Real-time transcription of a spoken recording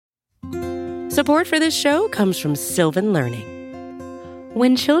Support for this show comes from Sylvan Learning.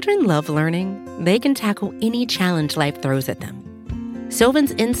 When children love learning, they can tackle any challenge life throws at them.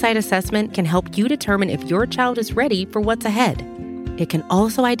 Sylvan's Insight Assessment can help you determine if your child is ready for what's ahead. It can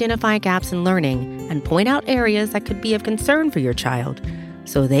also identify gaps in learning and point out areas that could be of concern for your child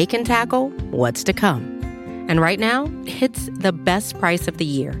so they can tackle what's to come. And right now, it's the best price of the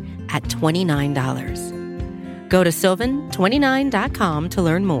year at $29. Go to sylvan29.com to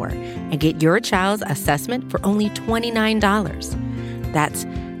learn more and get your child's assessment for only $29. That's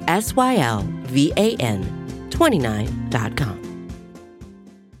SYLVAN 29.com.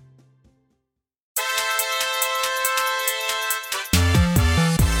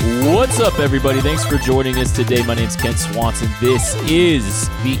 What's up, everybody? Thanks for joining us today. My name's Kent Swanson. This is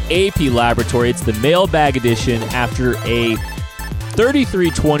the AP Laboratory. It's the Mailbag edition after a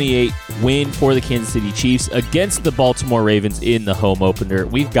 33-28 win for the Kansas City Chiefs against the Baltimore Ravens in the home opener.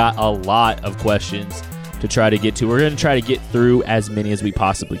 We've got a lot of questions to try to get to. We're going to try to get through as many as we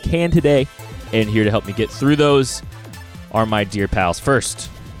possibly can today. And here to help me get through those are my dear pals. First,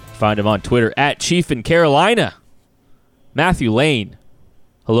 find him on Twitter at Chief in Carolina, Matthew Lane.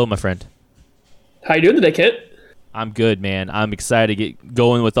 Hello, my friend. How you doing today, Kent? I'm good, man. I'm excited to get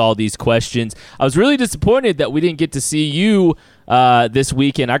going with all these questions. I was really disappointed that we didn't get to see you this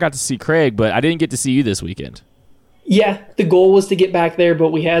weekend. I got to see Craig, but I didn't get to see you this weekend. Yeah, the goal was to get back there, but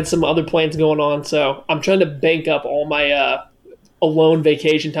we had some other plans going on, so I'm trying to bank up all my alone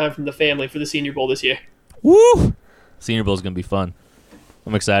vacation time from the family for the Senior Bowl this year. Woo! Senior Bowl is going to be fun.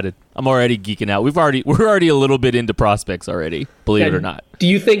 I'm excited. I'm already geeking out. We're already a little bit into prospects already, believe it or not. Do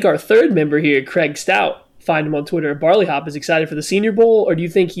you think our third member here, Craig Stout, find him on Twitter at Barley Hop, is excited for the Senior Bowl, or do you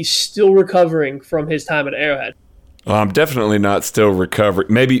think he's still recovering from his time at Arrowhead? I'm definitely not still recovering.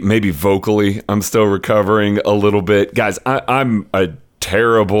 Maybe vocally, I'm still recovering a little bit. Guys, I'm a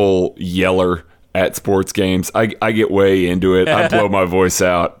terrible yeller at sports games. I get way into it. I blow my voice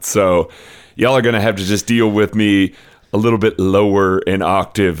out. So y'all are going to have to just deal with me a little bit lower in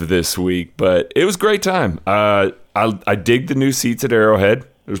octave this week, but it was a great time. I dig the new seats at Arrowhead.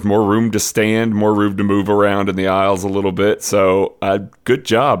 There's more room to stand, more room to move around in the aisles a little bit. So good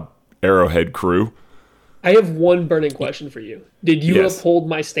job, Arrowhead crew. I have one burning question for you. Did you uphold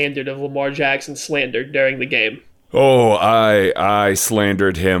my standard of Lamar Jackson slander during the game? Oh, I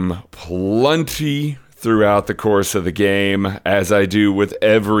slandered him plenty throughout the course of the game, as I do with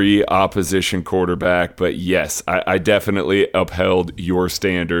every opposition quarterback. But yes, I definitely upheld your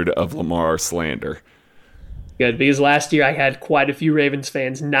standard of Lamar slander. Good, because last year I had quite a few Ravens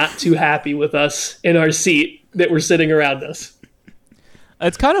fans not too happy with us in our seat that were sitting around us.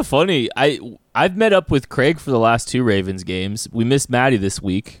 It's kind of funny. I've met up with Craig for the last two Ravens games. We missed Maddie this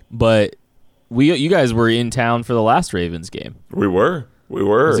week, but you guys were in town for the last Ravens game. We were. It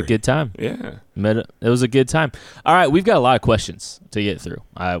was a good time. Yeah. It was a good time. All right, we've got a lot of questions to get through.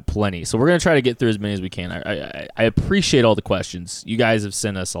 Plenty. So we're going to try to get through as many as we can. I appreciate all the questions. You guys have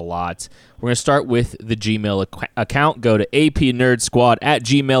sent us a lot. We're going to start with the Gmail account. Go to apnerdsquad at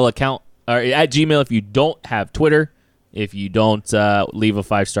Gmail account, or at Gmail if you don't have Twitter, if you don't leave a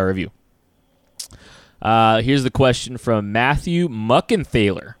 5-star review. Here's the question from Matthew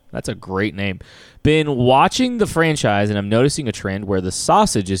Muckenthaler. That's a great name. Been watching the franchise, and I'm noticing a trend where the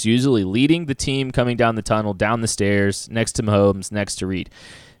sausage is usually leading the team coming down the tunnel, down the stairs, next to Mahomes, next to Reed.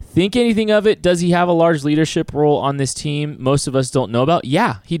 Think anything of it? Does he have a large leadership role on this team most of us don't know about?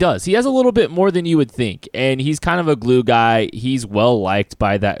 Yeah, he does. He has a little bit more than you would think, and he's kind of a glue guy. He's well-liked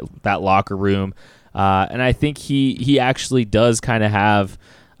by that locker room, and I think he actually does kind of have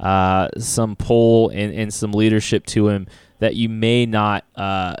some pull and some leadership to him that you may not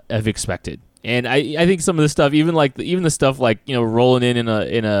have expected. And I think some of the stuff, even the stuff like, you know, rolling in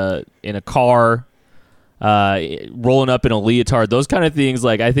a car, rolling up in a leotard, those kind of things,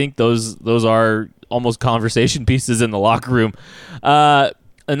 like I think those are almost conversation pieces in the locker room.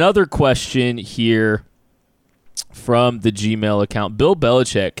 Another question here from the Gmail account. Bill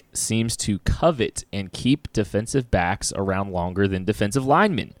Belichick seems to covet and keep defensive backs around longer than defensive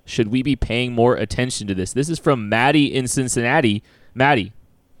linemen. Should we be paying more attention to this? This is from Maddie in Cincinnati. Maddie,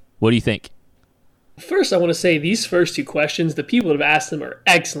 what do you think? First, I want to say these first two questions, the people that have asked them are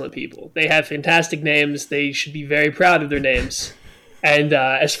excellent people. They have fantastic names. They should be very proud of their names. And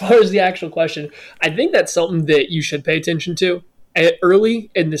as far as the actual question, I think that's something that you should pay attention to.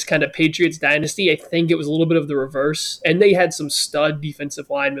 Early in this kind of Patriots dynasty, I think it was a little bit of the reverse. And they had some stud defensive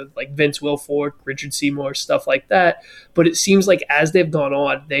linemen like Vince Wilfork, Richard Seymour, stuff like that. But it seems like as they've gone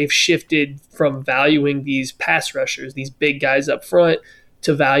on, they've shifted from valuing these pass rushers, these big guys up front,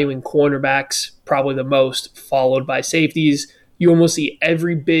 to valuing cornerbacks probably the most, followed by safeties, You almost see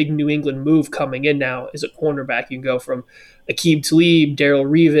every big New England move coming in now is a cornerback. You can go from Aqib Talib, Darrell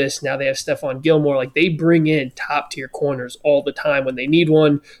Revis. Now they have Stephon Gilmore. Like, they bring in top tier corners all the time when they need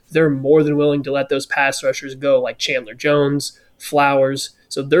one. They're more than willing to let those pass rushers go, like Chandler Jones, Flowers.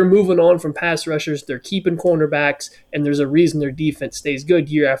 So they're moving on from pass rushers. They're keeping cornerbacks, and there's a reason their defense stays good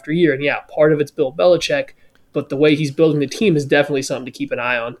year after year. And yeah, part of it's Bill Belichick, but the way he's building the team is definitely something to keep an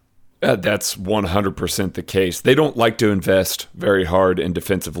eye on. That's 100% the case. They don't like to invest very hard in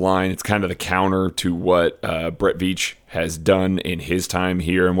defensive line. It's kind of the counter to what Brett Veach has done in his time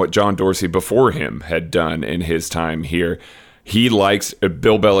here and what John Dorsey before him had done in his time here.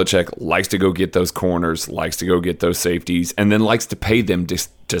 Bill Belichick likes to go get those corners, likes to go get those safeties, and then likes to pay them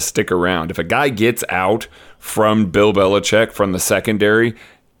to stick around. If a guy gets out from Bill Belichick from the secondary,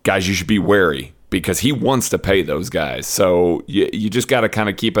 guys, you should be wary, because he wants to pay those guys. So you just got to kind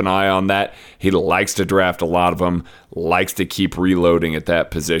of keep an eye on that. He likes to draft a lot of them, likes to keep reloading at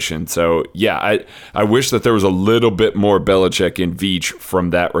that position. So, yeah, I wish that there was a little bit more Belichick and Veach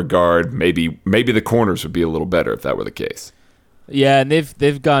from that regard. Maybe the corners would be a little better if that were the case. Yeah, and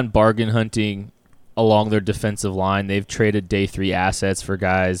they've gone bargain hunting along their defensive line. They've traded day 3 assets for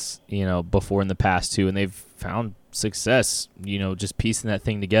guys, before in the past too, and they've found success, just piecing that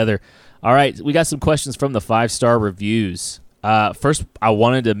thing together. All right, we got some questions from the 5-star reviews. First, I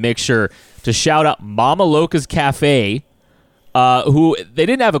wanted to make sure to shout out Mama Loca's Cafe, who they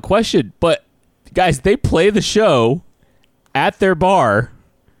didn't have a question, but guys, they play the show at their bar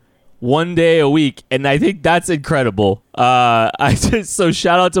one day a week, and I think that's incredible. So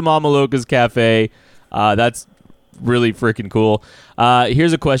shout out to Mama Loca's Cafe. That's really freaking cool.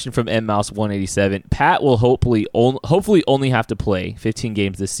 Here's a question from MMouse187. Pat will hopefully only have to play 15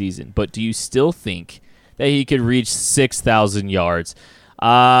 games this season, but do you still think that he could reach 6,000 yards?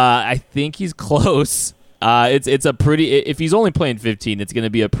 I think he's close. It's a pretty. If he's only playing 15, it's going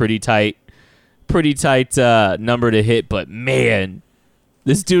to be a pretty tight number to hit. But man,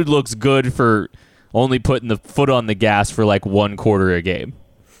 this dude looks good for only putting the foot on the gas for like one quarter a game.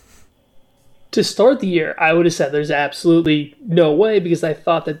 To start the year, I would have said there's absolutely no way, because I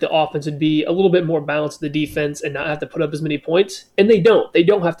thought that the offense would be a little bit more balanced to the defense and not have to put up as many points. And they don't. They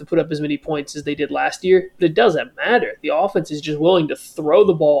don't have to put up as many points as they did last year, but it doesn't matter. The offense is just willing to throw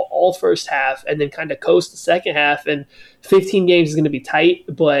the ball all first half and then kind of coast the second half. And 15 games is going to be tight,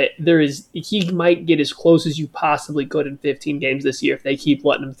 but he might get as close as you possibly could in 15 games this year if they keep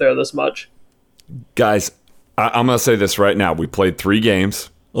letting him throw this much. Guys, I'm going to say this right now. We played 3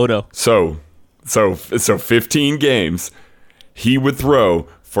 games. Oh, no. So 15 games, he would throw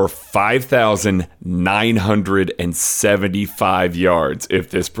for 5,975 yards if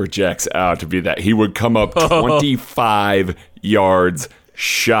this projects out to be that. He would come up 25 yards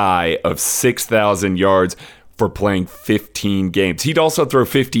shy of 6,000 yards for playing 15 games. He'd also throw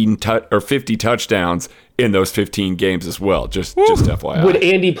 50 touchdowns in those 15 games as well, just FYI. Would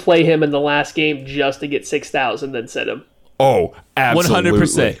Andy play him in the last game just to get 6,000, then sit him? Oh, absolutely.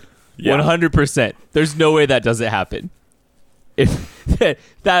 100%. Yeah. 100%. There's no way that doesn't happen. If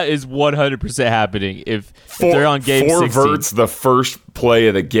that is 100% happening. If they're on game 16. Verts the first play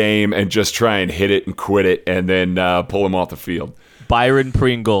of the game and just try and hit it and quit it and then pull him off the field. Byron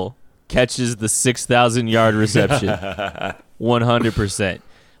Pringle catches the 6,000-yard reception. 100%.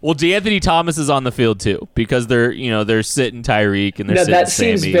 Well, DeAnthony Thomas is on the field too, because they're sitting Tyreek and they're sitting that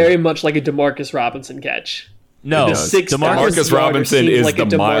Sammy. Seems very much like a DeMarcus Robinson catch. No, DeMarcus Robinson is like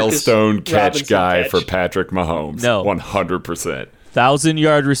the milestone catch guy for Patrick Mahomes. No, 100%.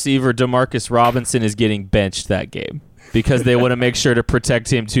 1,000-yard receiver DeMarcus Robinson is getting benched that game because they want to make sure to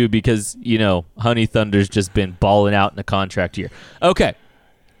protect him too, because Honey Thunder's just been balling out in a contract year. Okay,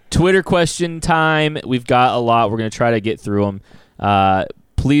 Twitter question time. We've got a lot. We're going to try to get through them.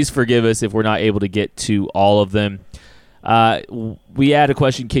 Please forgive us if we're not able to get to all of them. We had a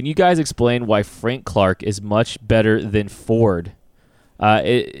question. Can you guys explain why Frank Clark is much better than Ford?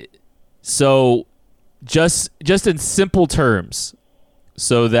 So just in simple terms,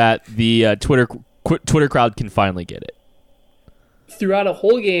 so that the Twitter crowd can finally get it. Throughout a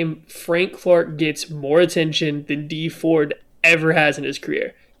whole game, Frank Clark gets more attention than D Ford ever has in his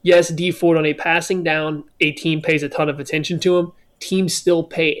career. Yes, D Ford on a passing down, a team pays a ton of attention to him. Teams still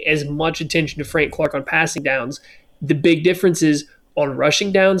pay as much attention to Frank Clark on passing downs. The big difference is on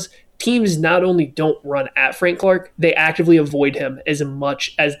rushing downs, teams not only don't run at Frank Clark, they actively avoid him as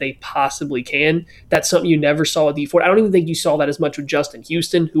much as they possibly can. That's something you never saw with D Ford. I don't even think you saw that as much with Justin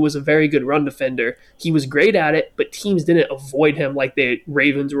Houston, who was a very good run defender. He was great at it, but teams didn't avoid him like the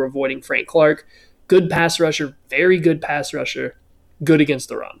Ravens were avoiding Frank Clark. Good pass rusher, very good pass rusher, good against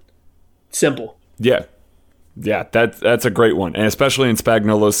the run. Simple. Yeah. Yeah, that's a great one. And especially in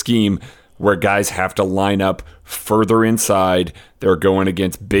Spagnuolo's scheme where guys have to line up further inside. They're going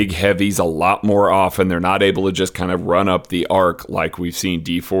against big heavies a lot more often. They're not able to just kind of run up the arc like we've seen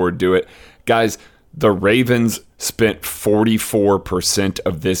D Ford do it. Guys, the Ravens spent 44%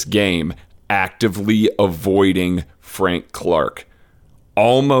 of this game actively avoiding Frank Clark.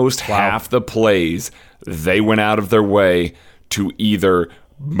 Almost half the plays, they went out of their way to either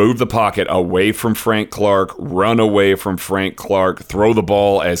move the pocket away from Frank Clark, run away from Frank Clark, throw the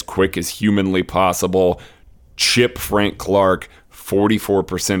ball as quick as humanly possible, chip Frank Clark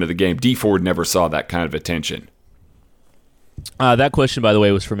 44% of the game. D Ford never saw that kind of attention. That question, by the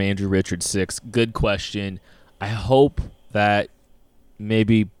way, was from Andrew Richards 6. Good question. I hope that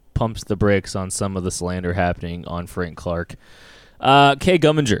maybe pumps the brakes on some of the slander happening on Frank Clark. Kay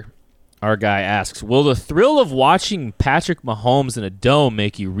Gumminger, our guy, asks, will the thrill of watching Patrick Mahomes in a dome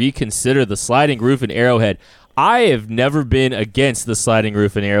make you reconsider the sliding roof in Arrowhead? I have never been against the sliding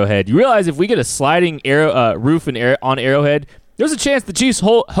roof in Arrowhead. You realize if we get a sliding roof on Arrowhead, there's a chance the Chiefs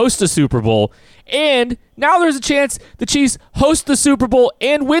host a Super Bowl, and now there's a chance the Chiefs host the Super Bowl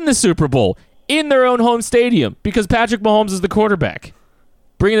and win the Super Bowl in their own home stadium because Patrick Mahomes is the quarterback.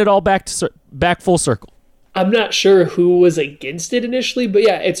 Bringing it all back full circle. I'm not sure who was against it initially, but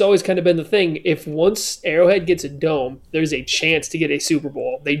yeah, it's always kind of been the thing. If once Arrowhead gets a dome, there's a chance to get a Super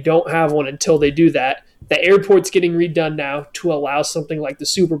Bowl. They don't have one until they do that. The airport's getting redone now to allow something like the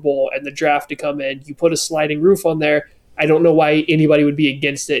Super Bowl and the draft to come in. You put a sliding roof on there. I don't know why anybody would be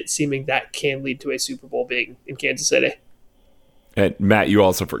against it, seeming that can lead to a Super Bowl being in Kansas City. And Matt, you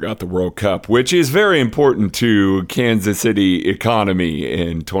also forgot the World Cup, which is very important to Kansas City economy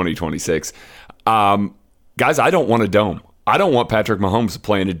in 2026. Guys, I don't want a dome. I don't want Patrick Mahomes to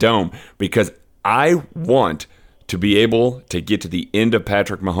play in a dome because I want to be able to get to the end of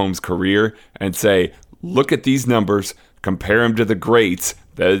Patrick Mahomes' career and say, look at these numbers, compare them to the greats,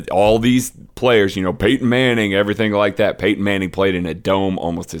 all these players, Peyton Manning, everything like that. Peyton Manning played in a dome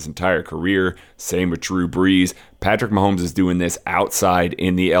almost his entire career. Same with Drew Brees. Patrick Mahomes is doing this outside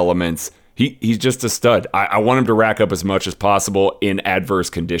in the elements. He's just a stud. I want him to rack up as much as possible in adverse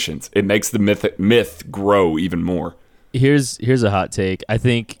conditions. It makes the myth grow even more. Here's a hot take. I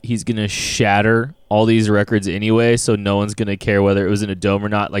think he's going to shatter all these records anyway, so no one's going to care whether it was in a dome or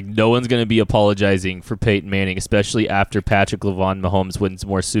not. Like, no one's going to be apologizing for Peyton Manning, especially after Patrick Mahomes wins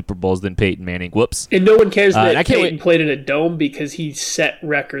more Super Bowls than Peyton Manning. Whoops. And no one cares that Peyton played in a dome because he set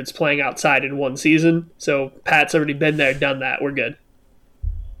records playing outside in one season. So Pat's already been there, done that. We're good.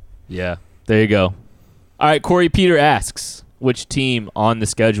 Yeah, there you go. All right, Corey Peter asks, which team on the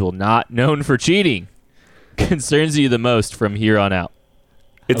schedule not known for cheating concerns you the most from here on out?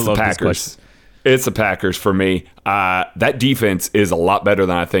 It's the Packers. It's the Packers for me. That defense is a lot better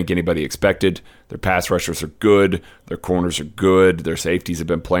than I think anybody expected. Their pass rushers are good. Their corners are good. Their safeties have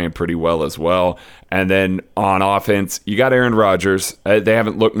been playing pretty well as well. And then on offense, you got Aaron Rodgers. They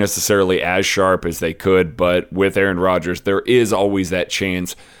haven't looked necessarily as sharp as they could, but with Aaron Rodgers, there is always that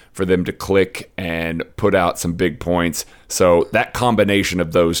chance for them to click and put out some big points. So that combination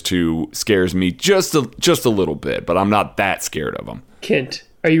of those two scares me just a little bit, but I'm not that scared of them. Kent,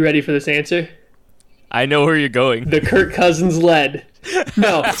 are you ready for this answer? I know where you're going. The Kirk Cousins led.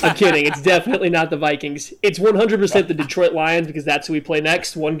 No, I'm kidding. It's definitely not the Vikings. It's 100% the Detroit Lions because that's who we play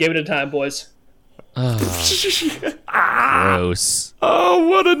next. One game at a time, boys. Gross. Oh,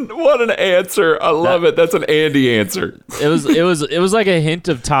 what an answer. I love it. That's an Andy answer. It was like a hint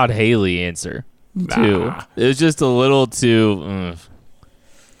of Todd Haley answer too. It was just a little too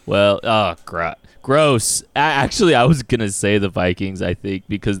gross. Actually, I was gonna say the Vikings, I think,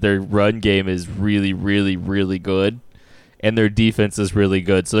 because their run game is really, really, really good, and their defense is really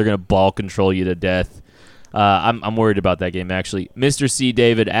good, so they're gonna ball control you to death. I'm worried about that game, actually. Mr. C.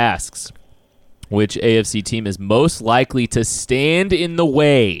 David asks, which AFC team is most likely to stand in the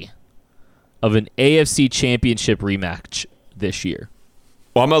way of an AFC championship rematch this year?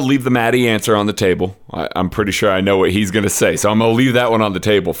 Well, I'm going to leave the Matty answer on the table. I'm pretty sure I know what he's going to say, so I'm going to leave that one on the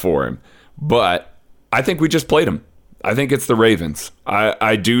table for him. But I think we just played him. I think it's the Ravens.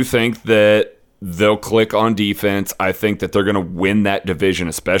 I do think that they'll click on defense. I think that they're going to win that division,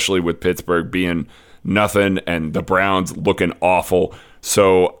 especially with Pittsburgh being nothing and the Browns looking awful.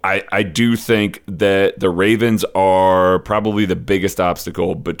 So I do think that the Ravens are probably the biggest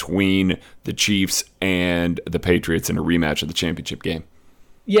obstacle between the Chiefs and the Patriots in a rematch of the championship game.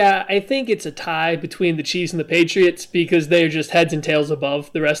 Yeah, I think it's a tie between the Chiefs and the Patriots because they're just heads and tails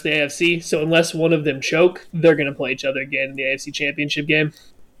above the rest of the AFC. So unless one of them choke, they're going to play each other again in the AFC championship game.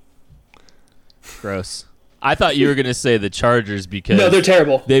 Gross. I thought you were gonna say the Chargers because no, they're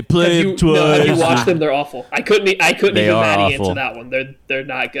terrible. They play them twice. No, have you watched them? They're awful. I couldn't They even are Maddie awful. answer that one. They're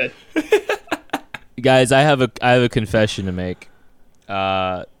not good. Guys, I have a confession to make.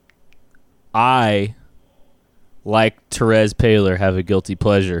 I, like Therese Paylor, have a guilty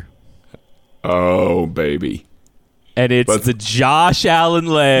pleasure. Oh, baby. And it's the Josh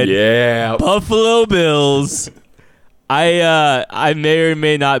Allen-led Buffalo Bills. I may or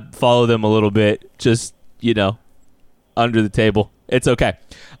may not follow them a little bit, just, under the table. It's okay.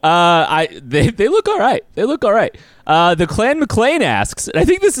 They look all right. The Clan McLean asks, and I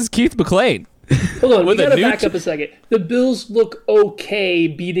think this is Keith McLean. Hold on, we gotta back up a second. The Bills look okay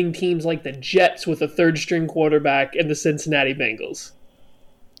beating teams like the Jets with a third-string quarterback and the Cincinnati Bengals.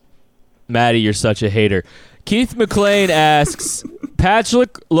 Maddie, you're such a hater. Keith McLean asks,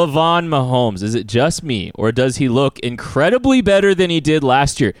 Patrick LaVon Mahomes, is it just me, or does he look incredibly better than he did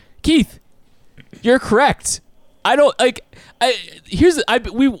last year? Keith, you're correct. We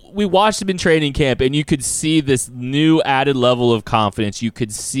watched him in training camp, and you could see this new added level of confidence. You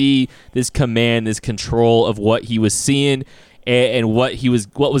could see this command, this control of what he was seeing and what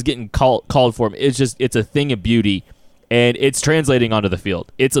was getting called for him. It's a thing of beauty, and it's translating onto the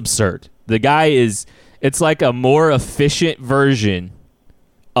field. It's absurd. The guy it's like a more efficient version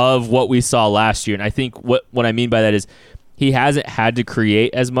of what we saw last year. And I think what I mean by that is he hasn't had to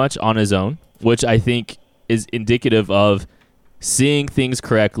create as much on his own, which I think is indicative of seeing things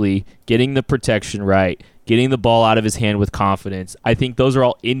correctly, getting the protection right, getting the ball out of his hand with confidence. I think those are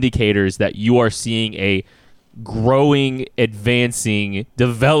all indicators that you are seeing a growing, advancing,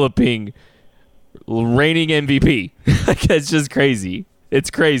 developing, reigning MVP. It's just crazy.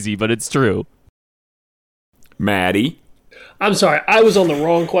 It's crazy, but it's true. Maddie? I'm sorry, I was on the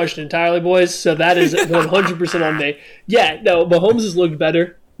wrong question entirely, boys, so that is 100% on me. Yeah, no, Mahomes has looked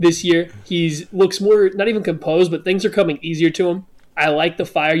better this year. He looks more, not even composed, but things are coming easier to him. I like the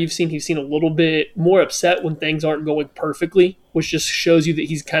fire you've seen. He's seen a little bit more upset when things aren't going perfectly, which just shows you that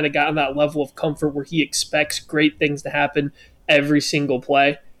he's kind of gotten that level of comfort where he expects great things to happen every single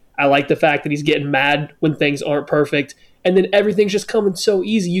play. I like the fact that he's getting mad when things aren't perfect. And then everything's just coming so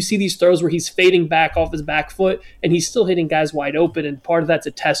easy. You see these throws where he's fading back off his back foot, and he's still hitting guys wide open, and part of that's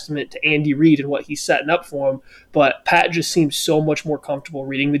a testament to Andy Reid and what he's setting up for him. But Pat just seems so much more comfortable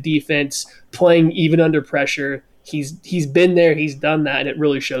reading the defense, playing even under pressure. He's been there, he's done that, and it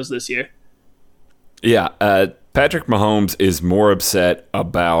really shows this year. Yeah, Patrick Mahomes is more upset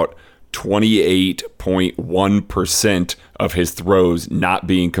about 28.1% of his throws not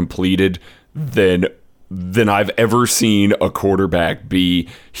being completed than I've ever seen a quarterback be.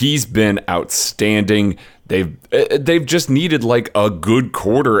 He's been outstanding. They've just needed like a good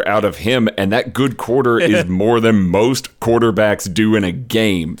quarter out of him, and that good quarter is more than most quarterbacks do in a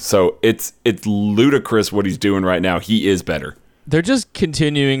game. So it's ludicrous what he's doing right now. He is better. They're just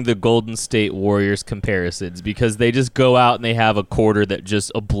continuing the Golden State Warriors comparisons because they just go out and they have a quarter that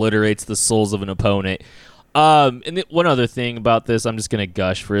just obliterates the souls of an opponent. And one other thing about this, I'm just going to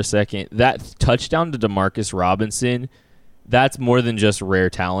gush for a second. That touchdown to Demarcus Robinson, that's more than just rare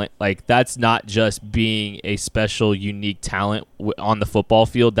talent. Like, that's not just being a special, unique talent on the football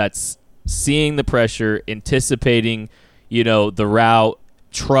field. That's seeing the pressure, anticipating, the route,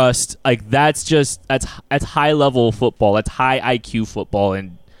 trust. Like, that's high-level football. That's high IQ football.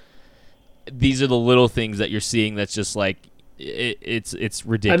 And these are the little things that you're seeing that's just like, it's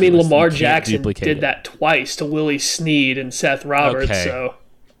ridiculous. I mean, Lamar Jackson did that twice to Willie Snead and Seth Roberts.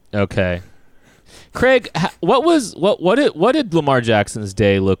 Okay. Craig, what did Lamar Jackson's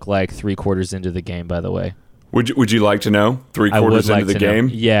day look like 3 quarters into the game? By the way, would you like to know 3 quarters into the game?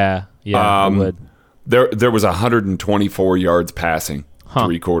 Yeah, I would. There was 124 yards passing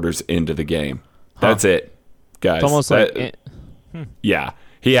 3 quarters into the game. That's it, guys. It's almost yeah.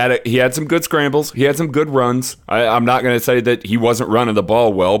 He had some good scrambles. He had some good runs. I'm not going to say that he wasn't running the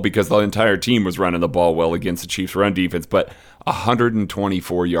ball well because the entire team was running the ball well against the Chiefs' run defense. But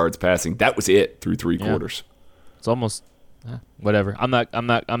 124 yards passing. That was it through 3 quarters. It's almost whatever. I'm not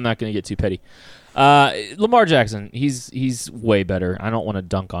going to get too petty. Lamar Jackson, he's way better. I don't want to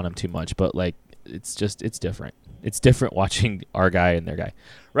dunk on him too much, but like it's different. It's different watching our guy and their guy.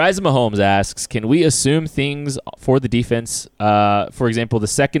 Rise of Mahomes asks, can we assume things for the defense, for example, the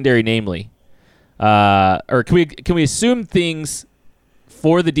secondary, namely, or can we assume things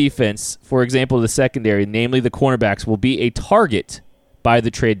for the defense, for example, the secondary, namely the cornerbacks, will be a target by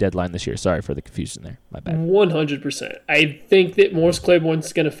the trade deadline this year? Sorry for the confusion there. My bad. 100%. I think that Morris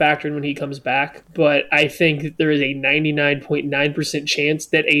Claiborne's going to factor in when he comes back, but I think that there is a 99.9% chance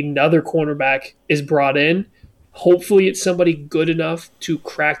that another cornerback is brought in. Hopefully it's somebody good enough to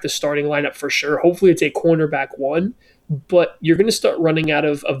crack the starting lineup for sure. Hopefully it's a cornerback one, but you're going to start running out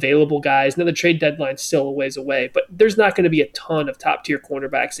of available guys. Now the trade deadline's still a ways away, but there's not going to be a ton of top tier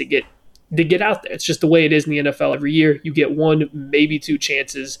cornerbacks that get out there. It's just the way it is in the NFL every year. You get one, maybe two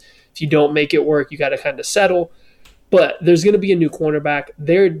chances. If you don't make it work, you got to kind of settle. But there's going to be a new cornerback.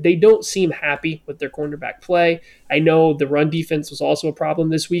 They don't seem happy with their cornerback play. I know the run defense was also a problem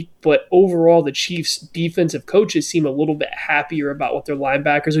this week, but overall the Chiefs' defensive coaches seem a little bit happier about what their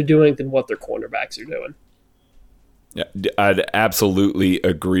linebackers are doing than what their cornerbacks are doing. Yeah, I'd absolutely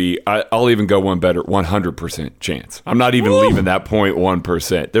agree. I'll even go one better, 100% chance. I'm not even leaving that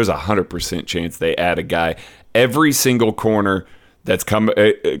 0.1%. There's a 100% chance they add a guy. Every single corner that's come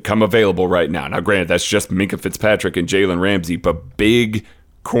available right now. Now, granted, that's just Minkah Fitzpatrick and Jalen Ramsey, but big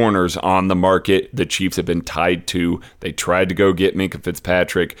corners on the market the Chiefs have been tied to. They tried to go get Minkah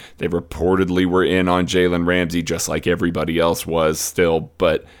Fitzpatrick. They reportedly were in on Jalen Ramsey, just like everybody else was still,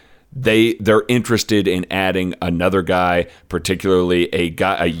 but they're interested in adding another guy, particularly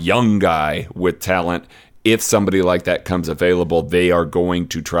a young guy with talent. If somebody like that comes available, they are going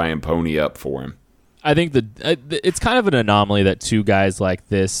to try and pony up for him. I think it's kind of an anomaly that two guys like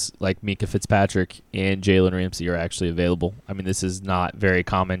this, like Minkah Fitzpatrick and Jalen Ramsey, are actually available. I mean, this is not very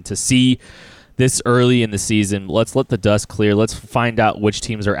common to see this early in the season. Let's let the dust clear. Let's find out which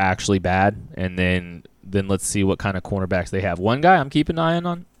teams are actually bad, and then let's see what kind of cornerbacks they have. One guy I'm keeping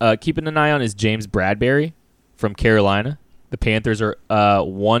an eye on is James Bradbury from Carolina. The Panthers are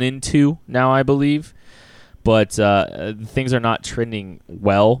 1-2 now, I believe. But things are not trending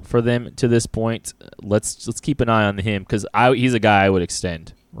well for them to this point. Let's keep an eye on him because he's a guy I would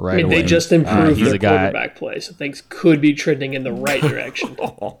extend right away. They just improved their quarterback play, so things could be trending in the right direction.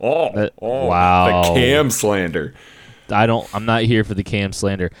 Wow, the Cam slander. I'm not here for the Cam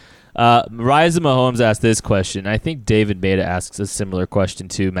slander. Ryza Mahomes asked this question. I think David Beta asks a similar question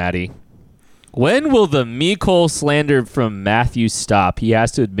too, Maddie. When will the Mecole slander from Matthew stop? He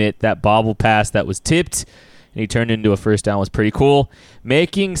has to admit that bobble pass that was tipped and he turned into a first down was pretty cool.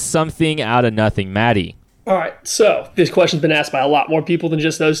 Making something out of nothing. Maddie. All right, so this question's been asked by a lot more people than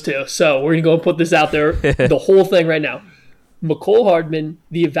just those two. So we're going to go and put this out there, the whole thing right now. Mecole Hardman,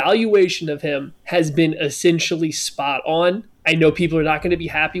 the evaluation of him has been essentially spot on. I know people are not going to be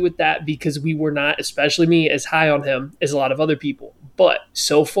happy with that because we were not, especially me, as high on him as a lot of other people. But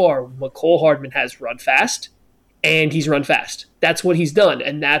so far, Mecole Hardman has run fast, and he's run fast. That's what he's done,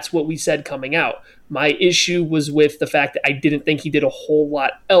 and that's what we said coming out. My issue was with the fact that I didn't think he did a whole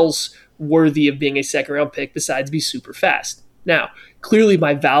lot else worthy of being a second-round pick besides be super fast. Now, clearly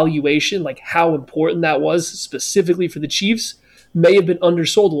my valuation, like how important that was specifically for the Chiefs, may have been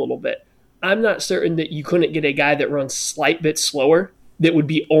undersold a little bit. I'm not certain that you couldn't get a guy that runs slight bit slower that would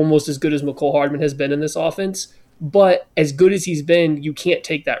be almost as good as Mecole Hardman has been in this offense. But as good as he's been, you can't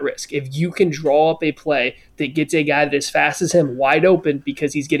take that risk. If you can draw up a play that gets a guy that is fast as him wide open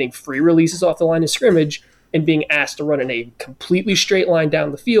because he's getting free releases off the line of scrimmage and being asked to run in a completely straight line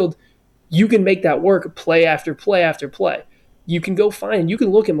down the field, you can make that work play after play after play. You can go find, you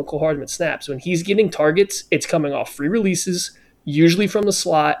can look at Mecole Hardman's snaps. When he's getting targets, it's coming off free releases, usually from the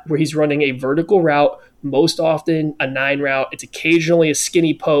slot where he's running a vertical route, most often a 9 route. It's occasionally a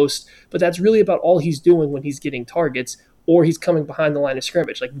skinny post, but that's really about all he's doing when he's getting targets or he's coming behind the line of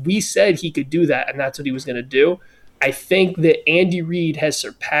scrimmage. Like we said he could do that, and that's what he was going to do. I think that Andy Reid has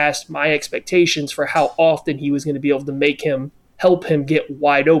surpassed my expectations for how often he was going to be able to help him get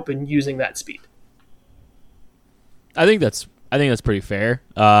wide open using that speed. I think that's pretty fair.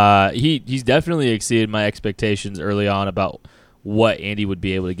 He's definitely exceeded my expectations early on about what Andy would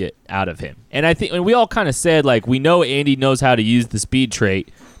be able to get out of him. And I think, and we all kind of said, like, we know Andy knows how to use the speed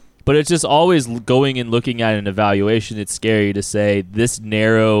trait, but it's just always going and looking at an evaluation. It's scary to say this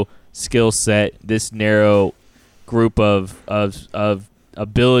narrow skill set, this narrow group of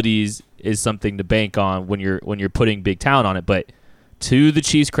abilities is something to bank on when you're putting big talent on it. But to the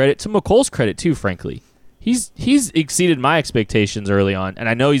Chiefs' credit, to Mecole's credit too, frankly, he's exceeded my expectations early on, and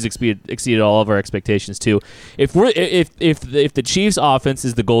I know he's exceeded all of our expectations too. If the Chiefs' offense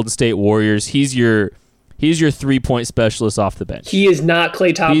is the Golden State Warriors, he's your 3-point specialist off the bench. He is not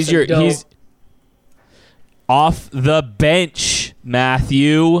Klay Thompson. He's off the bench,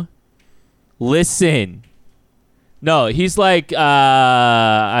 Matthew. Listen. No, he's like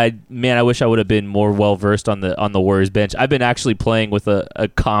I wish I would have been more well versed on the Warriors bench. I've been actually playing with a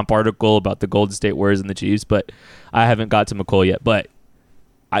comp article about the Golden State Warriors and the Chiefs, but I haven't got to Mecole yet. But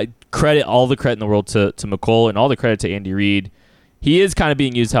I credit all the credit in the world to Mecole and all the credit to Andy Reid. he is kind of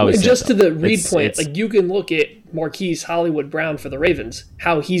being used how he's And just to the Reed It's- point, it's- like you can look at Marquise Hollywood Brown for the Ravens,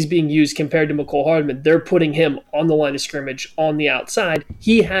 how he's being used compared to McCole Hardman. They're putting him on the line of scrimmage on the outside.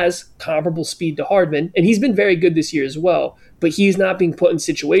 He has comparable speed to Hardman, and he's been very good this year as well. But he's not being put in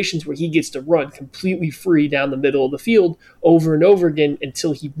situations where he gets to run completely free down the middle of the field over and over again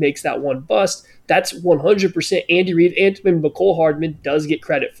until he makes that one bust. That's 100% Andy Reid. And McCole Hardman does get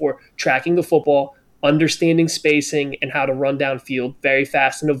credit for tracking the football, understanding spacing, and how to run downfield very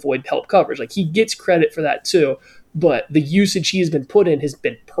fast and avoid help coverage. Like, he gets credit for that too. But the usage he has been put in has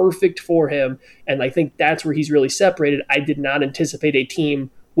been perfect for him. And I think that's where he's really separated. I did not anticipate a team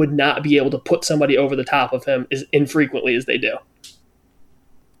would not be able to put somebody over the top of him as infrequently as they do.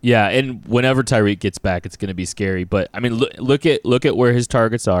 Yeah, and whenever Tyreek gets back, it's going to be scary. But I mean, look at where his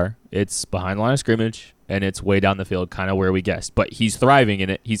targets are. It's behind the line of scrimmage, and it's way down the field, kind of where we guessed. But he's thriving in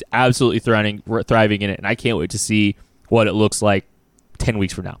it. He's absolutely thriving in it, and I can't wait to see what it looks like 10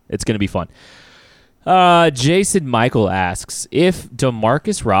 weeks from now. It's going to be fun. Jason Michael asks, if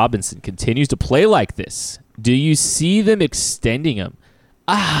Demarcus Robinson continues to play like this, do you see them extending him?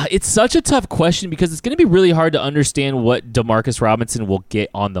 It's such a tough question because it's going to be really hard to understand what Demarcus Robinson will get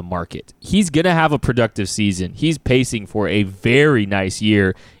on the market. He's going to have a productive season. He's pacing for a very nice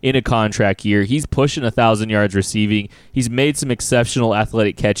year in a contract year. He's pushing 1,000 yards receiving. He's made some exceptional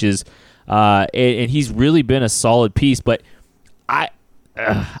athletic catches, and he's really been a solid piece. But I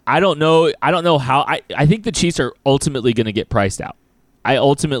don't know. I don't know how. I think the Chiefs are ultimately going to get priced out. I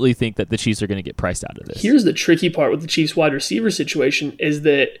ultimately think that the Chiefs are going to get priced out of this. Here's the tricky part with the Chiefs wide receiver situation is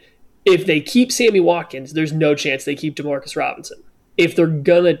that if they keep Sammy Watkins, there's no chance they keep Demarcus Robinson. If they're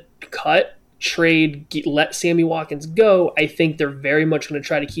going to cut, trade, let Sammy Watkins go, I think they're very much going to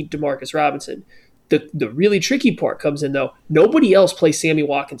try to keep Demarcus Robinson. The really tricky part comes in, though. Nobody else plays Sammy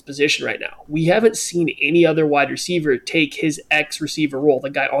Watkins' position right now. We haven't seen any other wide receiver take his ex-receiver role, the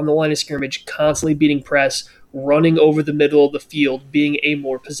guy on the line of scrimmage, constantly beating press, running over the middle of the field, being a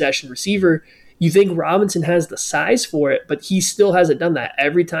more possession receiver. You think Robinson has the size for it, but he still hasn't done that.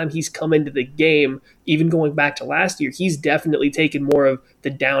 Every time he's come into the game, even going back to last year, he's definitely taken more of the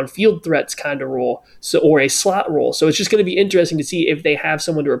downfield threats kind of role, or a slot role. So it's just going to be interesting to see if they have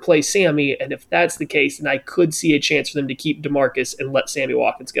someone to replace Sammy, and if that's the case, then I could see a chance for them to keep DeMarcus and let Sammy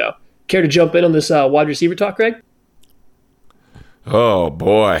Watkins go. Care to jump in on this wide receiver talk, Greg? Oh,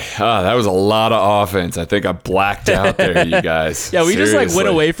 boy. That was a lot of offense. I think I blacked out there, you guys. Yeah, we just went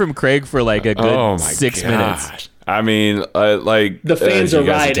Seriously. away from Craig for like a good 6 minutes. I mean, like The fans are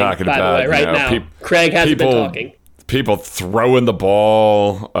riding, by the way, right now. Craig hasn't been talking. People throwing the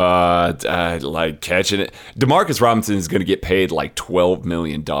ball, like catching it. Demarcus Robinson is going to get paid like $12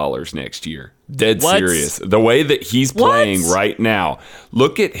 million next year. Dead What? serious. The way that he's playing right now.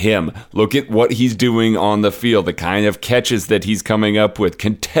 Look at him. Look at what he's doing on the field. The kind of catches that he's coming up with.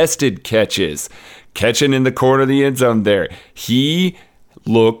 Contested catches. Catching in the corner of the end zone there. He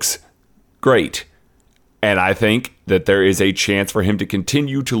looks great. And I think that there is a chance for him to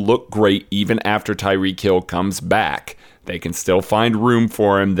continue to look great even after Tyreek Hill comes back. They can still find room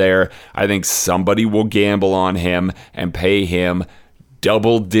for him there. I think somebody will gamble on him and pay him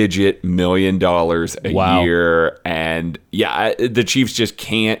double-digit $1 million a year. And yeah, the Chiefs just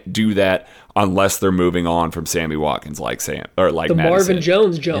can't do that unless they're moving on from Sammy Watkins like the Matt Marvin said.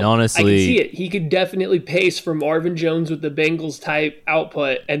 Jones jump. And honestly, I can see it. He could definitely pace for Marvin Jones with the Bengals type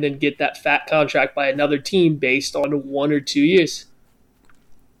output and then get that fat contract by another team based on 1 or 2 years.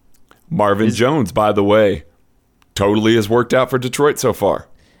 Marvin Jones, by the way, totally has worked out for Detroit so far.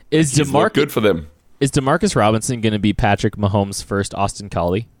 Is He's looked good for them. Is Demarcus Robinson going to be Patrick Mahomes' first Austin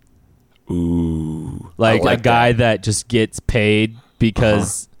Collie? Ooh. Like a guy that just gets paid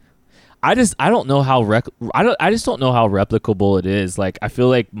because I don't know how I just don't know how replicable it is. Like, I feel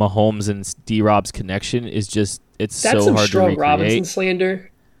like Mahomes and D-Rob's connection is just That's so some hard to strong recreate. Robinson slander,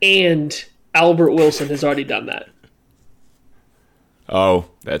 and Albert Wilson has already done that. Oh,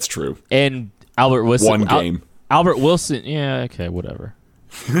 that's true. And Albert Wilson. One game. Albert Wilson. Yeah, okay, whatever.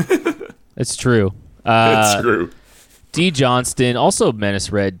 It's true. It's true. D. Johnston, also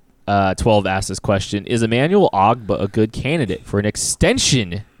Menace Red 12 asked this question. Is Emmanuel Ogbah a good candidate for an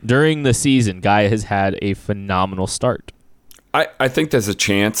extension during the season? Guy has had a phenomenal start. I think there's a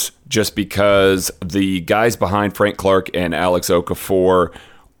chance just because the guys behind Frank Clark and Alex Okafor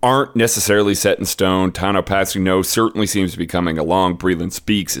aren't necessarily set in stone. Tano Pasquino certainly seems to be coming along. Breland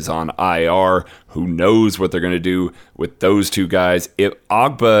Speaks is on IR. Who knows what they're going to do with those two guys? If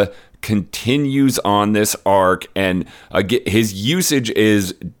Ogbah continues on this arc, and his usage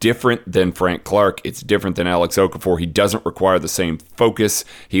is different than Frank Clark. It's different than Alex Okafor. He doesn't require the same focus.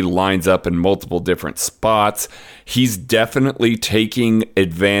 He lines up in multiple different spots. He's definitely taking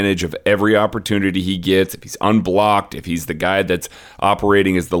advantage of every opportunity he gets. If he's unblocked, if he's the guy that's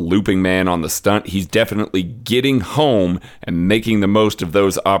operating as the looping man on the stunt, he's definitely getting home and making the most of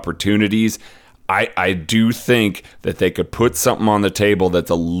those opportunities. I do think that they could put something on the table that's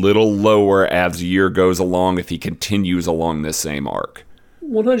a little lower as the year goes along if he continues along this same arc.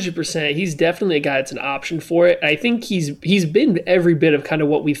 100%. He's definitely a guy that's an option for it. I think he's been every bit of kind of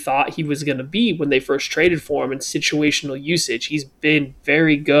what we thought he was going to be when they first traded for him in situational usage. He's been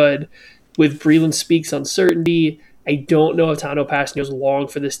very good with Breland Speaks' uncertainty. I don't know if Tano Passanio's long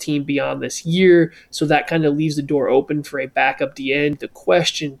for this team beyond this year, so that kind of leaves the door open for a backup DN. The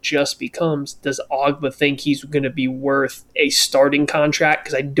question just becomes, does Ogba think he's going to be worth a starting contract?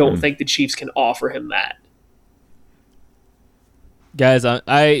 Because I don't think the Chiefs can offer him that. Guys,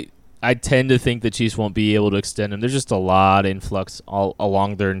 I tend to think the Chiefs won't be able to extend him. There's just a lot of influx all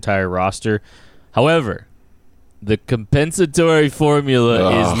along their entire roster. However, the compensatory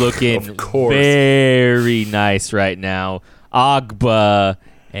formula is looking very nice right now. Ogba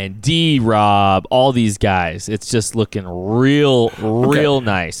and D-Rob, all these guys. It's just looking real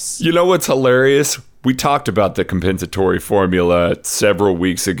nice. You know what's hilarious? We talked about the compensatory formula several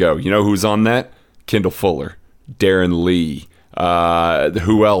weeks ago. You know who's on that? Kendall Fuller, Darren Lee.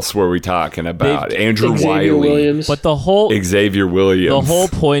 Who else were we talking about? Andrew Xavier Wiley. Williams. But Xavier Williams. The whole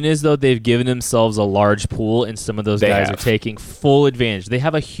point is, though, they've given themselves a large pool, and some of those guys are taking full advantage. They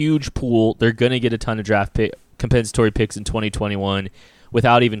have a huge pool. They're going to get a ton of compensatory picks in 2021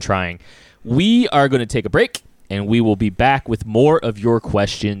 without even trying. We are going to take a break, and we will be back with more of your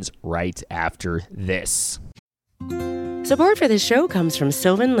questions right after this. Support for this show comes from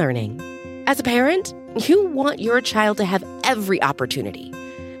Sylvan Learning. As a parent, you want your child to have every opportunity,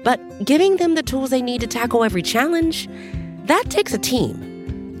 but giving them the tools they need to tackle every challenge, that takes a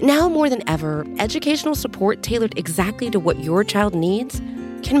team. Now more than ever, educational support tailored exactly to what your child needs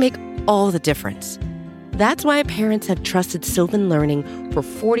can make all the difference. That's why parents have trusted Sylvan Learning for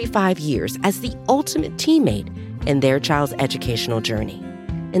 45 years as the ultimate teammate in their child's educational journey,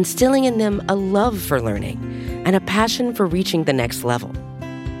 instilling in them a love for learning and a passion for reaching the next level.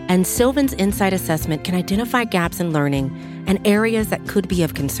 And Sylvan's Insight Assessment can identify gaps in learning and areas that could be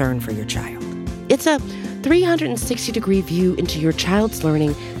of concern for your child. It's a 360-degree view into your child's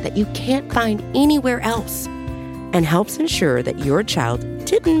learning that you can't find anywhere else, and helps ensure that your child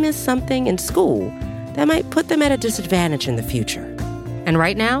didn't miss something in school that might put them at a disadvantage in the future. And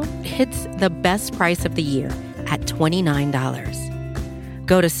right now, it's the best price of the year at $29.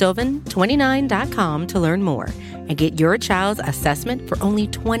 Go to sylvan29.com to learn more and get your child's assessment for only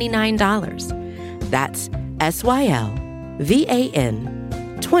 $29. That's SYLVAN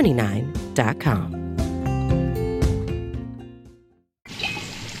 29.com.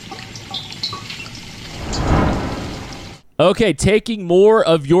 Okay, taking more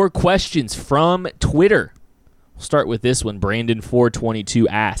of your questions from Twitter. We'll start with this one. Brandon422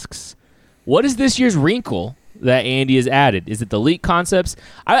 asks, what is this year's wrinkle that Andy has added? Is it the leak concepts?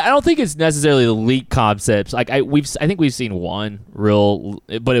 I don't think it's necessarily the leak concepts. Like I think we've seen one real,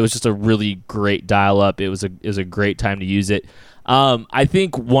 but it was just a really great dial up. It was a great time to use it. I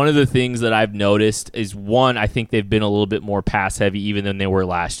think one of the things that I've noticed is, one, I think they've been a little bit more pass heavy even than they were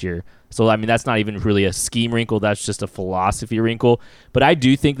last year. So, I mean, that's not even really a scheme wrinkle. That's just a philosophy wrinkle. But I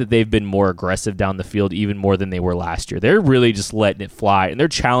do think that they've been more aggressive down the field even more than they were last year. They're really just letting it fly, and they're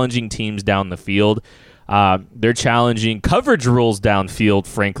challenging teams down the field. They're challenging coverage rules downfield,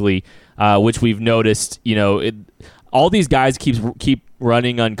 frankly, which we've noticed. You know, all these guys keep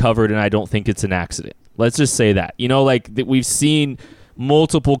running uncovered, and I don't think it's an accident. Let's just say that. You know, like we've seen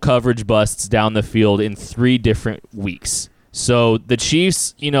multiple coverage busts down the field in 3 different weeks. So the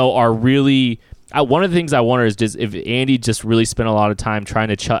Chiefs, you know, are really one of the things I wonder is just if Andy just really spent a lot of time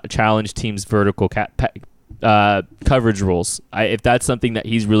trying to challenge teams' vertical coverage rules. If that's something that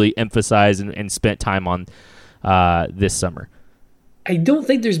he's really emphasized and spent time on this summer. I don't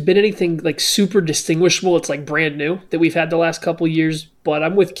think there's been anything like super distinguishable. It's like brand new that we've had the last couple of years, but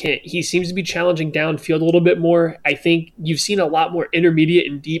I'm with Kent. He seems to be challenging downfield a little bit more. I think you've seen a lot more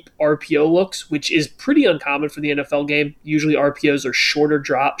intermediate and deep RPO looks, which is pretty uncommon for the NFL game. Usually RPOs are shorter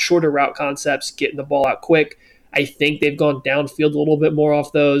route concepts, getting the ball out quick. I think they've gone downfield a little bit more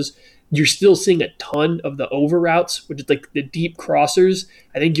off those. You're still seeing a ton of the over routes, which is like the deep crossers.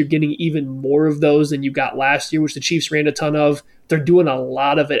 I think you're getting even more of those than you got last year, which the Chiefs ran a ton of. They're doing a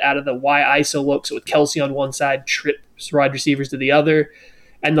lot of it out of the Y ISO look, so with Kelsey on one side, trips wide receivers to the other.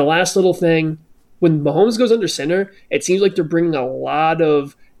 And the last little thing, when Mahomes goes under center, it seems like they're bringing a lot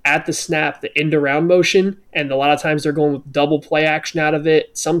of at the snap, the end around motion, and a lot of times they're going with double play action out of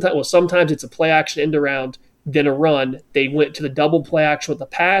it. Sometimes it's a play action end around, then a run. They went to the double play action with the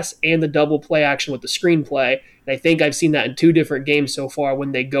pass and the double play action with the screenplay. And I think I've seen that in 2 different games so far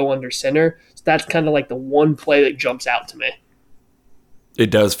when they go under center. So that's kind of like the one play that jumps out to me. It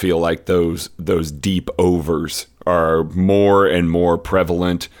does feel like those deep overs are more and more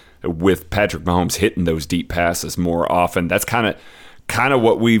prevalent with Patrick Mahomes hitting those deep passes more often. That's kind of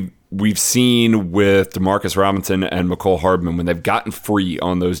what we've seen with Demarcus Robinson and McCole Hardman when they've gotten free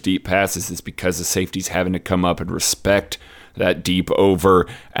on those deep passes. It's because the safety's having to come up and respect that deep over,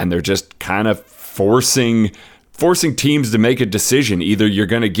 and they're just kind of forcing teams to make a decision. Either you're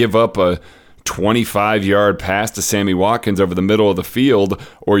going to give up a 25-yard pass to Sammy Watkins over the middle of the field,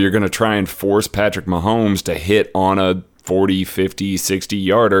 or you're going to try and force Patrick Mahomes to hit on a 40, 50,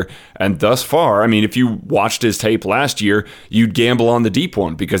 60-yarder. And thus far, I mean, if you watched his tape last year, you'd gamble on the deep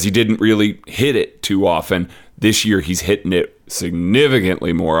one because he didn't really hit it too often. This year, he's hitting it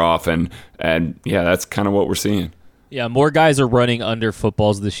significantly more often. And, yeah, that's kind of what we're seeing. Yeah, more guys are running under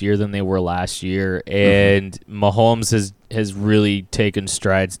footballs this year than they were last year, and Mahomes has really taken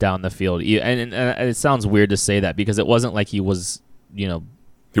strides down the field. And it sounds weird to say that because it wasn't like he was, he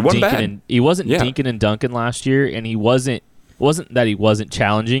wasn't bad. He wasn't dinking and dunking last year, and it wasn't that he wasn't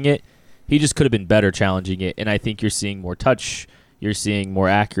challenging it. He just could have been better challenging it, and I think you're seeing more touch, you're seeing more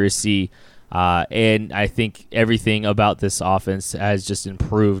accuracy, and I think everything about this offense has just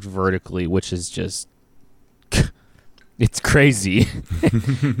improved vertically, which is just it's crazy.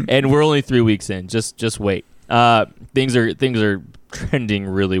 And we're only 3 weeks in. Just wait. Things are trending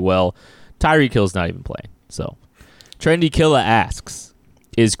really well. Tyreek Hill's not even playing. So, Trendy Killa asks,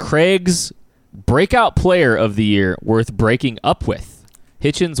 is Craig's breakout player of the year worth breaking up with?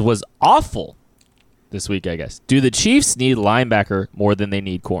 Hitchens was awful this week, I guess. Do the Chiefs need linebacker more than they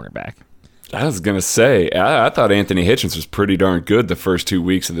need cornerback? I was going to say, I thought Anthony Hitchens was pretty darn good the first 2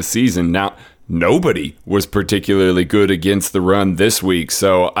 weeks of the season. Now, nobody was particularly good against the run this week,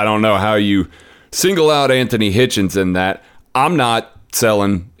 so I don't know how you single out Anthony Hitchens in that. I'm not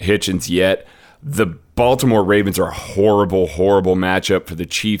selling Hitchens yet. The Baltimore Ravens are a horrible, horrible matchup for the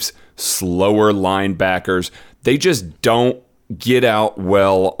Chiefs' slower linebackers. They just don't get out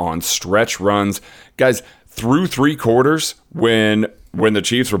well on stretch runs. Guys, through 3 quarters, when the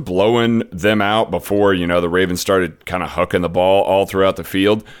Chiefs were blowing them out before, the Ravens started kind of hucking the ball all throughout the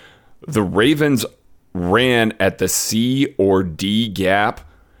field, the Ravens ran at the C or D gap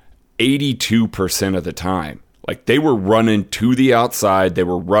 82% of the time. Like, they were running to the outside. They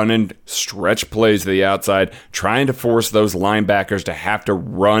were running stretch plays to the outside, trying to force those linebackers to have to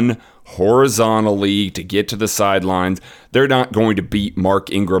run horizontally to get to the sidelines. They're not going to beat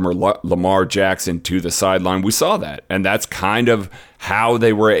Mark Ingram or Lamar Jackson to the sideline. We saw that, and that's kind of how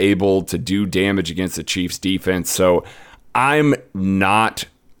they were able to do damage against the Chiefs' defense. So I'm not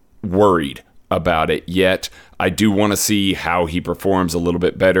worried about it yet. I do want to see how he performs a little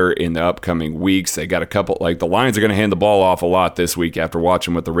bit better in the upcoming weeks. They got a couple, like the Lions are going to hand the ball off a lot this week after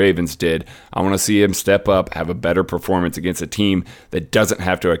watching what the Ravens did. I want to see him step up, have a better performance against a team that doesn't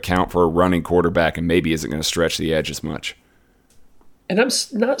have to account for a running quarterback and maybe isn't going to stretch the edge as much. And I'm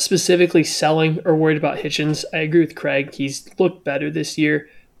not specifically selling or worried about Hitchens. I agree with Craig. He's looked better this year.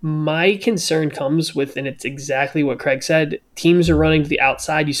 My concern comes with, and it's exactly what Craig said, teams are running to the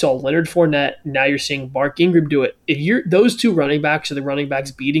outside. You saw Leonard Fournette. Now you're seeing Mark Ingram do it. If those 2 running backs are the running backs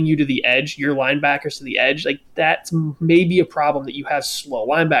beating you to the edge, your linebackers to the edge, like that's maybe a problem that you have slow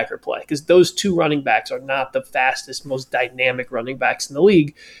linebacker play because those 2 running backs are not the fastest, most dynamic running backs in the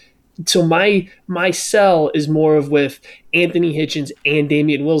league. So my sell is more of with Anthony Hitchens and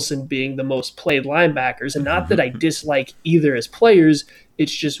Damian Wilson being the most played linebackers, and not that I dislike either as players.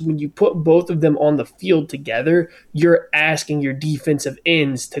 It's just when you put both of them on the field together, you're asking your defensive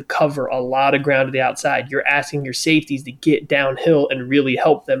ends to cover a lot of ground to the outside. You're asking your safeties to get downhill and really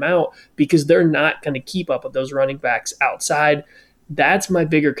help them out because they're not going to keep up with those running backs outside. That's my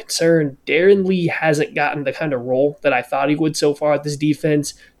bigger concern. Darren Lee hasn't gotten the kind of role that I thought he would so far at this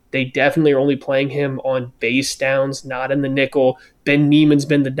defense. They definitely are only playing him on base downs, not in the nickel. Ben Neiman's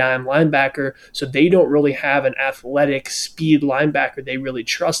been the dime linebacker, so they don't really have an athletic speed linebacker they really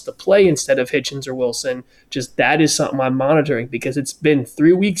trust to play instead of Hitchens or Wilson. Just that is something I'm monitoring because it's been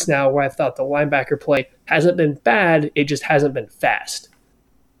 3 weeks now where I thought the linebacker play hasn't been bad, it just hasn't been fast.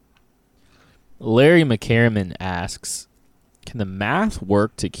 Larry McCarriman asks, can the math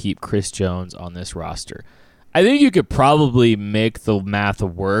work to keep Chris Jones on this roster? I think you could probably make the math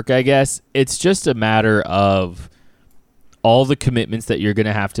work, I guess. It's just a matter of all the commitments that you're going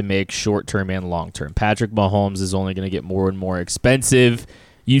to have to make short-term and long-term. Patrick Mahomes is only going to get more and more expensive.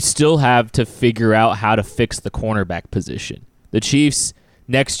 You still have to figure out how to fix the cornerback position. The Chiefs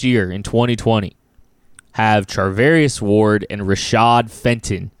next year in 2020 have Charvarius Ward and Rashad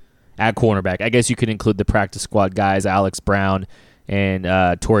Fenton at cornerback. I guess you could include the practice squad guys, Alex Brown and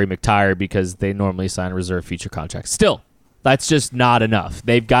Torrey McTyer, because they normally sign reserve future contracts. Still, that's just not enough.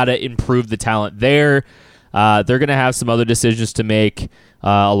 They've got to improve the talent there. They're going to have some other decisions to make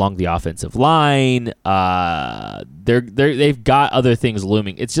along the offensive line. They've got other things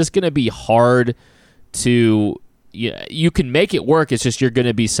looming. It's just going to be hard to... You can make it work. It's just you're going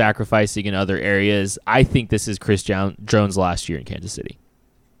to be sacrificing in other areas. I think this is Chris Jones' last year in Kansas City.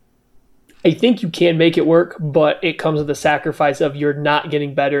 I think you can make it work, but it comes with the sacrifice of you're not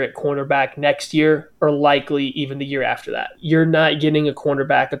getting better at cornerback next year or likely even the year after that. You're not getting a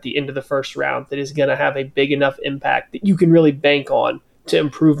cornerback at the end of the first round that is going to have a big enough impact that you can really bank on to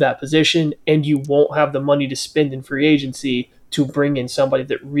improve that position, and you won't have the money to spend in free agency to bring in somebody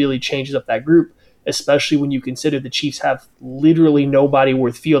that really changes up that group, especially when you consider the Chiefs have literally nobody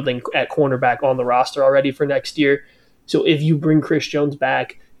worth fielding at cornerback on the roster already for next year. So if you bring Chris Jones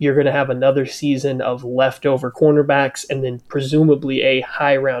back, you're going to have another season of leftover cornerbacks and then presumably a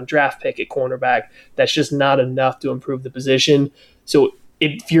high-round draft pick at cornerback. That's just not enough to improve the position. So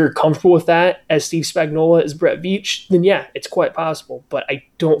if you're comfortable with that as Steve Spagnuolo, as Brett Veach, then yeah, it's quite possible. But I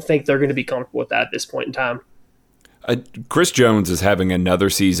don't think they're going to be comfortable with that at this point in time. Chris Jones is having another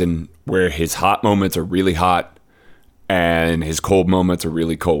season where his hot moments are really hot and his cold moments are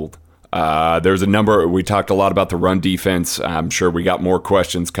really cold. There's a number, we talked a lot about the run defense. I'm sure we got more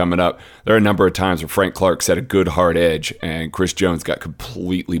questions coming up. There are a number of times where Frank Clark set a good hard edge and Chris Jones got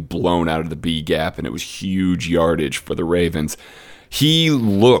completely blown out of the B gap, and it was huge yardage for the Ravens. He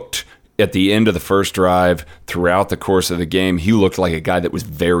looked at the end of the first drive, throughout the course of the game, he looked like a guy that was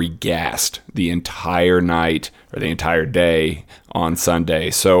very gassed the entire night or the entire day on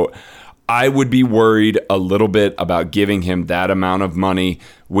Sunday. So I would be worried a little bit about giving him that amount of money.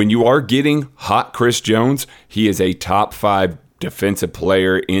 When you are getting hot Chris Jones, he is a top 5 defensive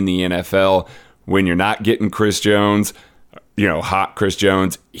player in the NFL. When you're not getting Chris Jones, hot Chris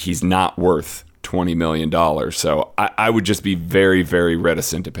Jones, he's not worth $20 million. So I would just be very, very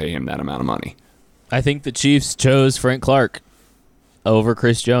reticent to pay him that amount of money. I think the Chiefs chose Frank Clark over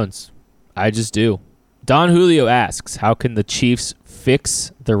Chris Jones. I just do. Don Julio asks, how can the Chiefs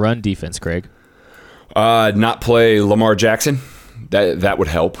fix the run defense, Craig? Not play Lamar Jackson. That would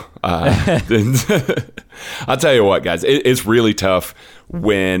help. I'll tell you what, guys, it's really tough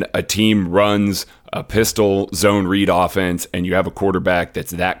when a team runs a pistol zone read offense and you have a quarterback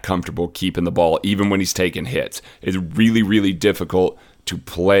that's that comfortable keeping the ball, even when he's taking hits. It's really, really difficult to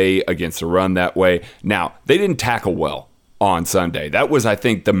play against the run that way. Now, they didn't tackle well on Sunday. That was, I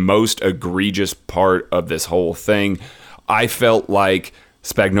think, the most egregious part of this whole thing. I felt like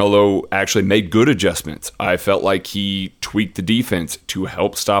Spagnuolo actually made good adjustments. I felt like he tweaked the defense to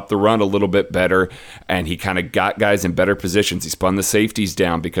help stop the run a little bit better, and he kind of got guys in better positions. He spun the safeties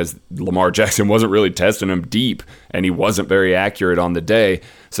down because Lamar Jackson wasn't really testing them deep, and he wasn't very accurate on the day.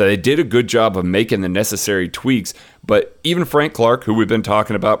 So they did a good job of making the necessary tweaks. But even Frank Clark, who we've been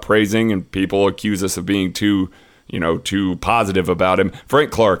talking about praising, and people accuse us of being too positive about him,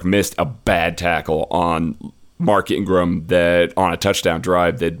 Frank Clark missed a bad tackle on Mark Ingram that on a touchdown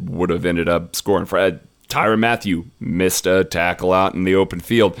drive that would have ended up scoring. Tyrann Mathieu missed a tackle out in the open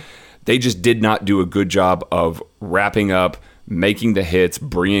field. They just did not do a good job of wrapping up, making the hits,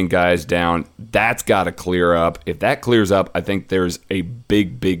 bringing guys down. That's got to clear up. If that clears up, I think there's a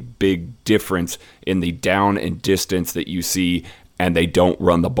big, big, big difference in the down and distance that you see, and they don't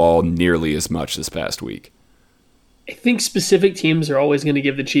run the ball nearly as much this past week. I think specific teams are always going to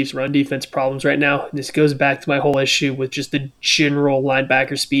give the Chiefs run defense problems right now. This goes back to my whole issue with just the general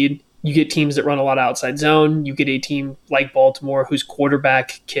linebacker speed. You get teams that run a lot of outside zone. You get a team like Baltimore whose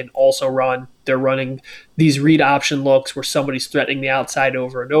quarterback can also run. They're running these read option looks where somebody's threatening the outside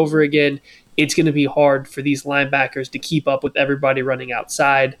over and over again. It's going to be hard for these linebackers to keep up with everybody running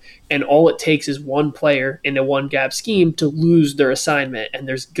outside. And all it takes is one player in a one-gap scheme to lose their assignment, and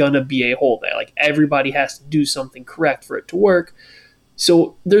there's going to be a hole there. Like, everybody has to do something correct for it to work.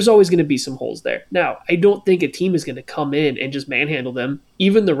 So there's always going to be some holes there. Now, I don't think a team is going to come in and just manhandle them.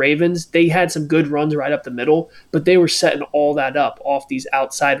 Even the Ravens, they had some good runs right up the middle, but they were setting all that up off these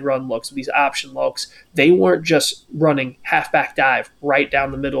outside run looks, these option looks. They weren't just running halfback dive right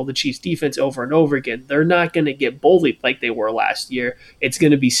down the middle of the Chiefs defense over and over again. They're not going to get bullied like they were last year. It's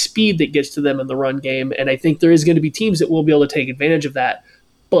going to be speed that gets to them in the run game, and I think there is going to be teams that will be able to take advantage of that.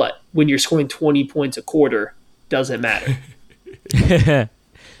 But when you're scoring 20 points a quarter, doesn't matter.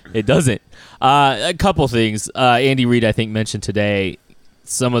 It doesn't. A couple things. Andy Reid, I think, mentioned today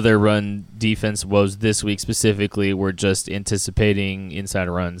some of their run defense woes this week specifically were just anticipating inside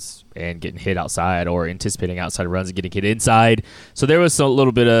runs and getting hit outside, or anticipating outside runs and getting hit inside. So there was a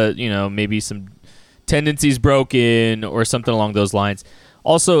little bit of, maybe some tendencies broken or something along those lines.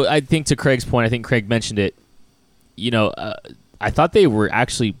 Also, I think to Craig's point, I think Craig mentioned it, I thought they were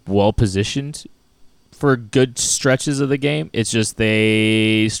actually well positioned for good stretches of the game. It's just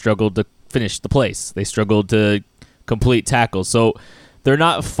they struggled to finish the plays. They struggled to complete tackles. So they're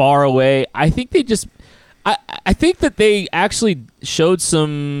not far away. I think they just I think that they actually showed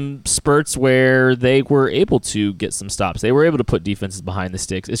some spurts where they were able to get some stops. They were able to put defenses behind the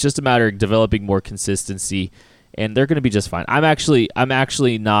sticks. It's just a matter of developing more consistency, and they're going to be just fine. I'm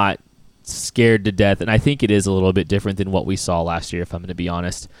actually not scared to death, and I think it is a little bit different than what we saw last year, if I'm going to be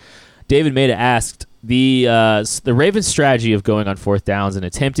honest. David Maida asked, the Ravens' strategy of going on fourth downs and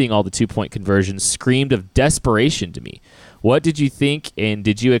attempting all the two-point conversions screamed of desperation to me. What did you think, and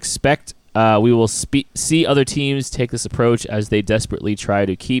did you expect we will see other teams take this approach as they desperately try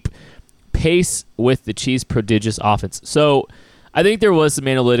to keep pace with the Chiefs' prodigious offense? So I think there was some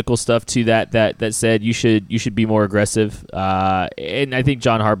analytical stuff to that said you should be more aggressive, and I think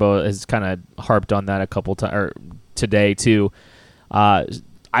John Harbaugh has kind of harped on that a couple times today too.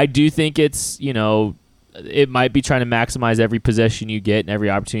 I do think it's, it might be trying to maximize every possession you get and every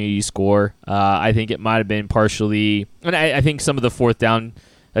opportunity you score. I think it might have been partially, and I think some of the fourth down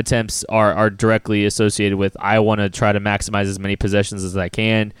attempts are directly associated with, I want to try to maximize as many possessions as I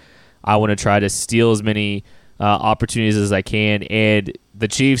can. I want to try to steal as many opportunities as I can, and the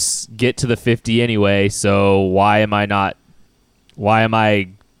Chiefs get to the 50 anyway, so why am I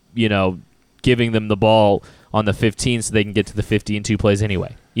giving them the ball on the 15 so they can get to the 50 in 2 plays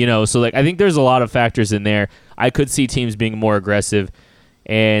anyway? So I think there's a lot of factors in there. I could see teams being more aggressive,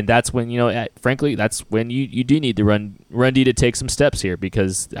 and that's when, frankly, that's when you do need the run D to take some steps here,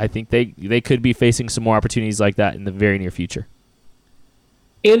 because I think they could be facing some more opportunities like that in the very near future.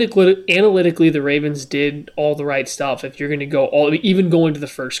 Analytically, the Ravens did all the right stuff. If you're going to go even going to the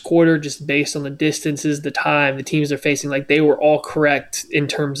first quarter, just based on the distances, the time, the teams they're facing, they were all correct in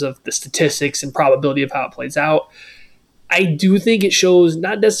terms of the statistics and probability of how it plays out. I do think it shows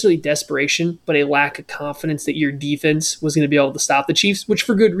not necessarily desperation, but a lack of confidence that your defense was going to be able to stop the Chiefs, which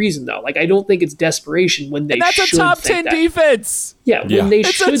for good reason, though. I don't think it's desperation when they should think that. That's a top 10 defense. Yeah, when they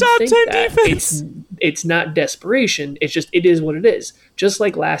should think that. Defense. It's not desperation. It's just, it is what it is. Just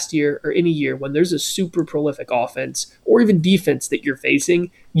like last year or any year, when there's a super prolific offense or even defense that you're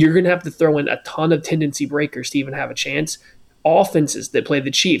facing, you're going to have to throw in a ton of tendency breakers to even have a chance. Offenses that play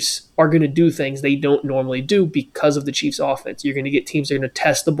the Chiefs are going to do things they don't normally do because of the Chiefs' offense. You're going to get teams that are going to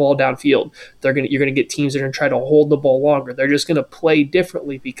test the ball downfield. You're going to get teams that are going to try to hold the ball longer. They're just going to play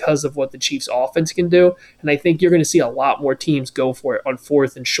differently because of what the Chiefs' offense can do. And I think you're going to see a lot more teams go for it on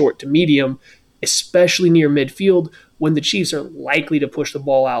fourth and short to medium, especially near midfield, when the Chiefs are likely to push the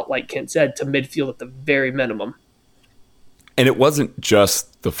ball out, like Kent said, to midfield at the very minimum. And it wasn't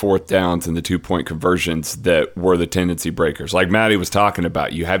just the fourth downs and the 2-point conversions that were the tendency breakers. Like Maddie was talking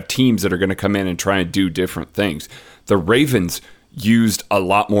about, you have teams that are going to come in and try and do different things. The Ravens used a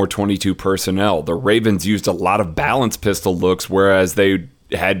lot more 22 personnel. The Ravens used a lot of balanced pistol looks, whereas they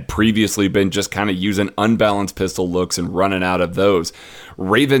had previously been just kind of using unbalanced pistol looks and running out of those.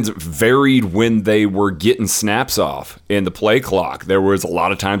 Ravens varied when they were getting snaps off in the play clock. There was a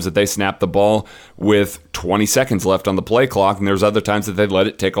lot of times that they snapped the ball with 20 seconds left on the play clock, and there's other times that they let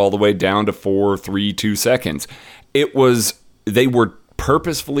it tick all the way down to 4, 3, 2 seconds. They were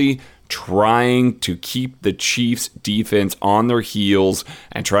purposefully trying to keep the Chiefs' defense on their heels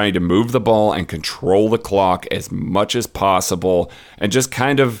and trying to move the ball and control the clock as much as possible and just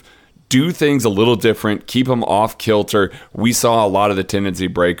kind of do things a little different, keep them off kilter. We saw a lot of the tendency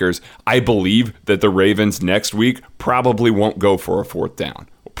breakers. I believe that the Ravens next week probably won't go for a fourth down.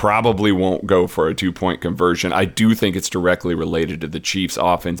 Probably won't go for a 2-point conversion. I do think it's directly related to the Chiefs'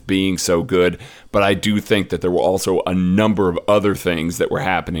 offense being so good, but I do think that there were also a number of other things that were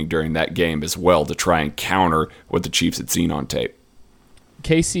happening during that game as well to try and counter what the Chiefs had seen on tape.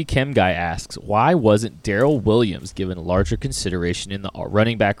 KC Chem Guy asks, why wasn't Darrell Williams given larger consideration in the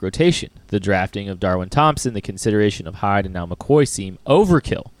running back rotation? The drafting of Darwin Thompson, the consideration of Hyde, and now McCoy seem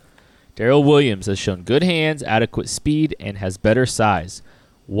overkill. Darrell Williams has shown good hands, adequate speed, and has better size.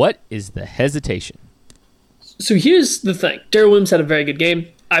 What is the hesitation? So here's the thing. Darrell Williams had a very good game.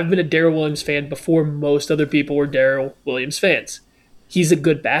 I've been a Darrell Williams fan before most other people were Darrell Williams fans. He's a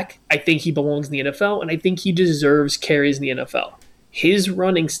good back. I think he belongs in the NFL, and I think he deserves carries in the NFL. His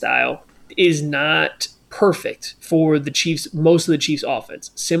running style is not perfect for the Chiefs, most of the Chiefs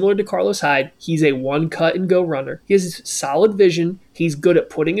offense. Similar to Carlos Hyde, he's a one cut and go runner. He has solid vision. He's good at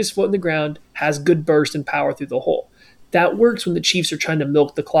putting his foot in the ground, has good burst and power through the hole. That works when the Chiefs are trying to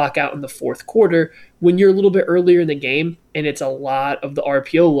milk the clock out in the fourth quarter, when you're a little bit earlier in the game and it's a lot of the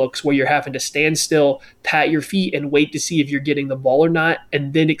RPO looks where you're having to stand still, pat your feet, and wait to see if you're getting the ball or not,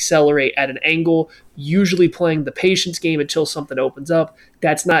 and then accelerate at an angle, usually playing the patience game until something opens up.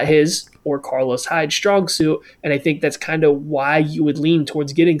 That's not his or Carlos Hyde's strong suit, and I think that's kind of why you would lean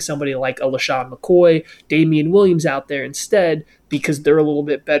towards getting somebody like a LaShawn McCoy, Damian Williams out there instead, because they're a little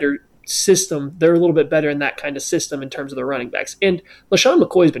bit better system. They're a little bit better in that kind of system in terms of the running backs. And LaShawn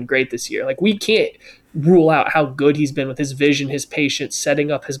McCoy's been great this year. Like, we can't rule out how good he's been with his vision, his patience,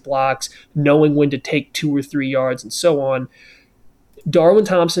 setting up his blocks, knowing when to take 2 or 3 yards, and so on. Darwin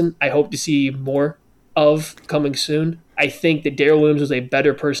Thompson, I hope to see more of coming soon. I think that Darrell Williams was a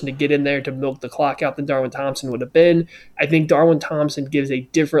better person to get in there to milk the clock out than Darwin Thompson would have been. I think Darwin Thompson gives a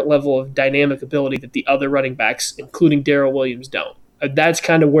different level of dynamic ability that the other running backs, including Darrell Williams, don't. That's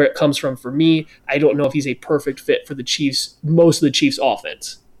kind of where it comes from for me. I don't know if he's a perfect fit for the Chiefs, most of the Chiefs'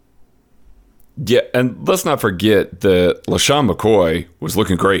 offense. Yeah, and let's not forget that LaShawn McCoy was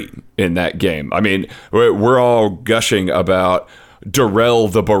looking great in that game. I mean, we're all gushing about Darrell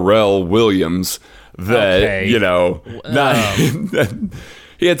the Burrell Williams that, okay.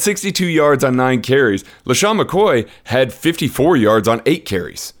 He had 62 yards on 9 carries. LaShawn McCoy had 54 yards on 8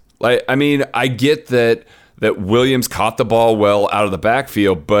 carries. I get that Williams caught the ball well out of the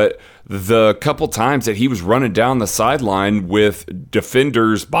backfield, but the couple times that he was running down the sideline with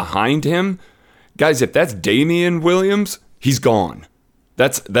defenders behind him, guys, if that's Damian Williams, he's gone.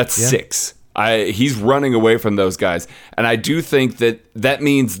 That's 6. He's running away from those guys. And I do think that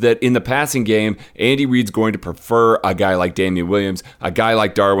means that in the passing game, Andy Reid's going to prefer a guy like Damian Williams, a guy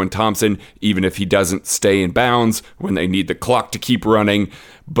like Darwin Thompson, even if he doesn't stay in bounds when they need the clock to keep running.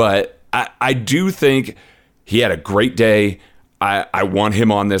 But I do think he had a great day. I want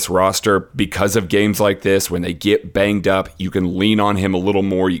him on this roster because of games like this. When they get banged up, you can lean on him a little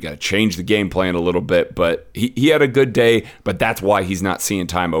more. You got to change the game plan a little bit. But he had a good day, but that's why he's not seeing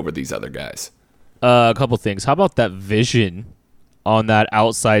time over these other guys. A couple things. How about that vision on that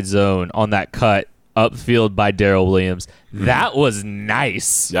outside zone, on that cut upfield by Darrell Williams? That was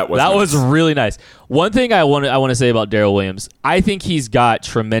nice. That was really nice. One thing I want to say about Darrell Williams, I think he's got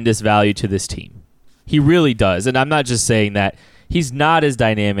tremendous value to this team. He really does. And I'm not just saying that. He's not as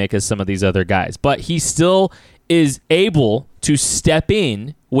dynamic as some of these other guys, but he still is able to step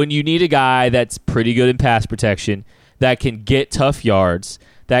in when you need a guy that's pretty good in pass protection, that can get tough yards,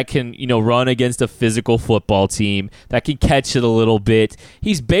 that can, run against a physical football team, that can catch it a little bit.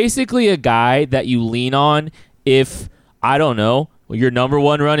 He's basically a guy that you lean on if, I don't know, your number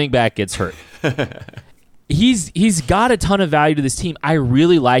one running back gets hurt. He's got a ton of value to this team. I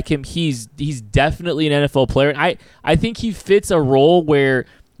really like him. He's definitely an NFL player. I think he fits a role where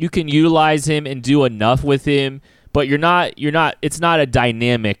you can utilize him and do enough with him, but it's not a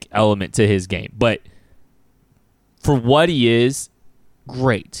dynamic element to his game. But for what he is,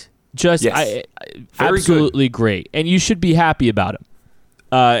 great. Absolutely good. Great. And you should be happy about him.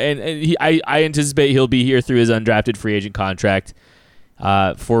 I anticipate he'll be here through his undrafted free agent contract.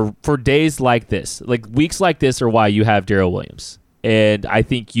 For days like this, like weeks like this, are why you have Darrell Williams, and I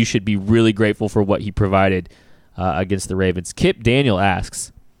think you should be really grateful for what he provided against the Ravens. Kip Daniel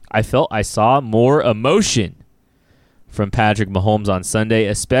asks, I felt I saw more emotion from Patrick Mahomes on Sunday,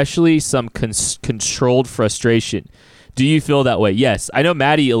 especially some controlled frustration. Do you feel that way? Yes, I know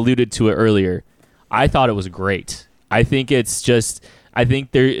Maddie alluded to it earlier. I thought it was great. I think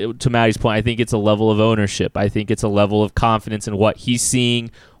to Maddie's point, I think it's a level of ownership. I think it's a level of confidence in what he's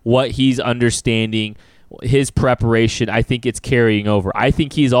seeing, what he's understanding, his preparation. I think it's carrying over. I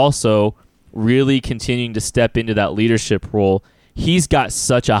think he's also really continuing to step into that leadership role. He's got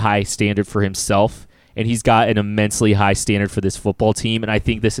such a high standard for himself, and he's got an immensely high standard for this football team, and I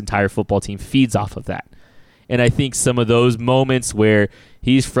think this entire football team feeds off of that. And I think some of those moments where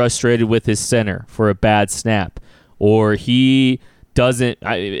he's frustrated with his center for a bad snap, or he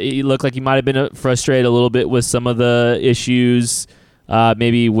looked like he might have been frustrated a little bit with some of the issues,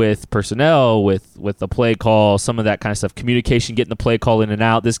 maybe with personnel, with the play call, some of that kind of stuff, communication, getting the play call in and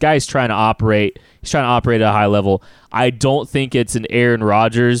out. This guy's trying to operate. He's trying to operate at a high level. I don't think it's an Aaron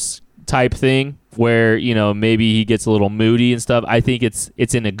Rodgers type thing where, maybe he gets a little moody and stuff. I think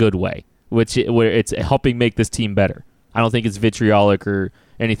it's in a good way, where it's helping make this team better. I don't think it's vitriolic or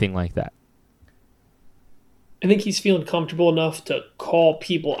anything like that. I think he's feeling comfortable enough to call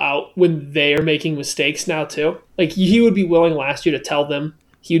people out when they are making mistakes now too. Like, he would be willing last year to tell them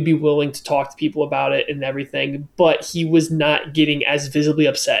he would be willing to talk to people about it and everything, but he was not getting as visibly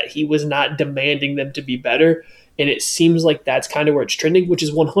upset. He was not demanding them to be better. And it seems like that's kind of where it's trending, which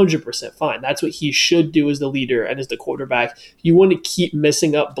is 100% fine. That's what he should do as the leader and as the quarterback. You want to keep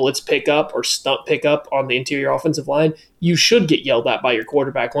messing up blitz pickup or stunt pickup on the interior offensive line. You should get yelled at by your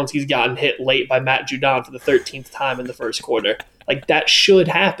quarterback once he's gotten hit late by Matt Judon for the 13th time in the first quarter. Like, that should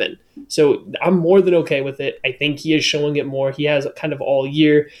happen. So I'm more than okay with it. I think he is showing it more. He has kind of all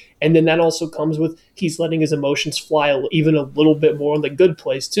year. And then that also comes with he's letting his emotions fly even a little bit more on the good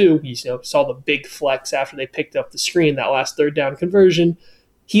plays too. You saw the big flex after they picked up the screen, that last third down conversion.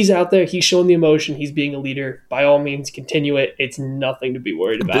 He's out there. He's showing the emotion. He's being a leader. By all means, continue it. It's nothing to be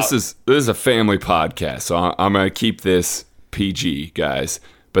worried about. This is a family podcast, so I'm going to keep this PG, guys.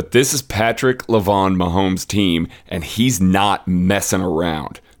 But this is Patrick LeVon Mahomes' team, and he's not messing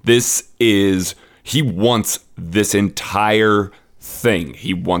around. He wants this entire thing.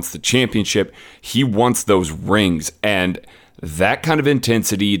 He wants the championship. He wants those rings. And that kind of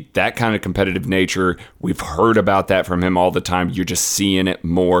intensity, that kind of competitive nature, we've heard about that from him all the time. You're just seeing it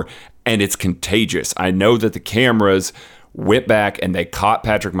more, and it's contagious. I know that the cameras went back and they caught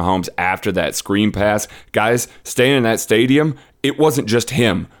Patrick Mahomes after that screen pass. Guys, staying in that stadium, it wasn't just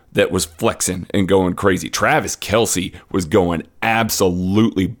him that was flexing and going crazy. Travis Kelce was going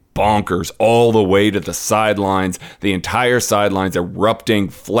absolutely bonkers all the way to the sidelines, the entire sidelines erupting,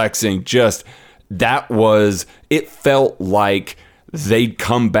 flexing. It felt like they'd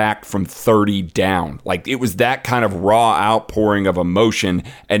come back from 30 down. Like, it was that kind of raw outpouring of emotion,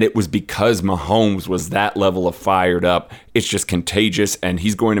 and it was because Mahomes was that level of fired up. It's just contagious, and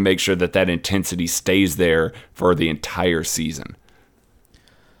he's going to make sure that intensity stays there for the entire season.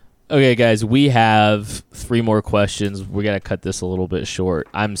 Okay, guys, we have 3 more questions. We got to cut this a little bit short.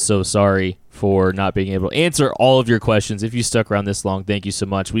 I'm so sorry for not being able to answer all of your questions. If you stuck around this long, thank you so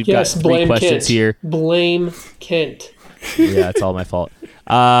much. We've got 3 questions here. Blame Kent. Yeah, it's all my fault.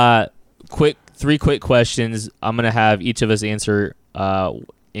 3 quick questions. I'm going to have each of us answer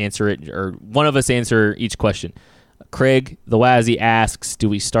it, or one of us answer each question. Craig the Wazzy asks, do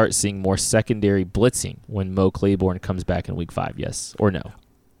we start seeing more secondary blitzing when Mo Claiborne comes back in week 5? Yes or no?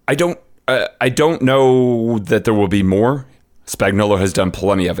 I don't know that there will be more. Spagnuolo has done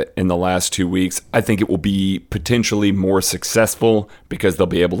plenty of it in the last 2 weeks. I think it will be potentially more successful because they'll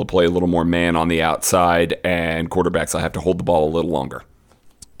be able to play a little more man on the outside, and quarterbacks will have to hold the ball a little longer.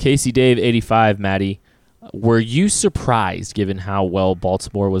 Casey Dave 85, Maddie, were you surprised, given how well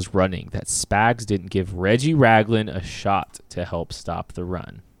Baltimore was running, that Spags didn't give Reggie Ragland a shot to help stop the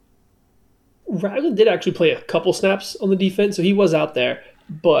run? Ragland did actually play a couple snaps on the defense, so he was out there.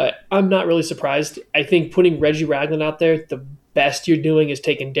 But I'm not really surprised. I think putting Reggie Ragland out there, the best you're doing is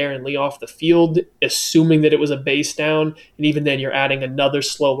taking Darren Lee off the field, assuming that it was a base down. And even then, you're adding another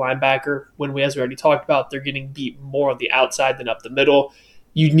slow linebacker when, as we already talked about, they're getting beat more on the outside than up the middle.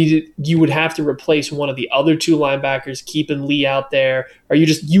 You would have to replace one of the other 2 linebackers, keeping Lee out there, or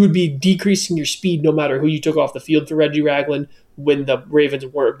you would be decreasing your speed no matter who you took off the field for Reggie Ragland when the Ravens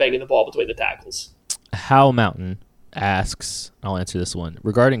weren't banging the ball between the tackles. Hal Mountain asks, I'll answer this one,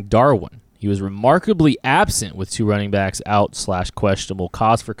 regarding Darwin. He was remarkably absent with 2 running backs out / questionable.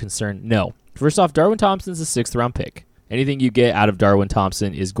 Cause for concern? No. First off, Darwin Thompson's a 6th-round pick. Anything you get out of Darwin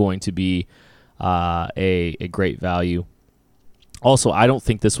Thompson is going to be a great value. Also, I don't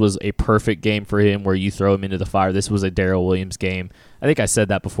think this was a perfect game for him where you throw him into the fire. This was a Darrell Williams game. I think I said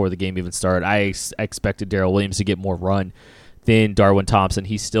that before the game even started. I expected Darrell Williams to get more run than Darwin Thompson.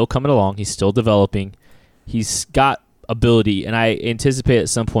 He's still coming along. He's still developing. He's got ability, and I anticipate at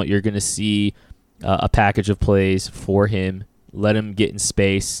some point you're going to see a package of plays for him. Let him get in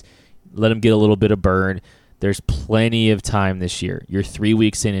space. Let him get a little bit of burn. There's plenty of time this year. You're 3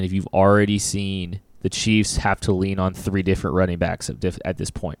 weeks in, and if you've already seen the Chiefs have to lean on 3 different running backs at this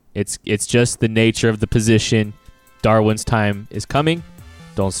point, it's just the nature of the position. Darwin's time is coming.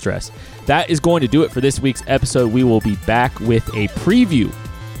 Don't stress. That is going to do it for this week's episode. We will be back with a preview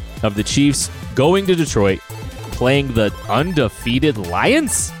of the Chiefs going to Detroit, playing the undefeated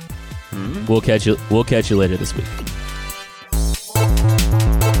Lions. We'll catch you later this week.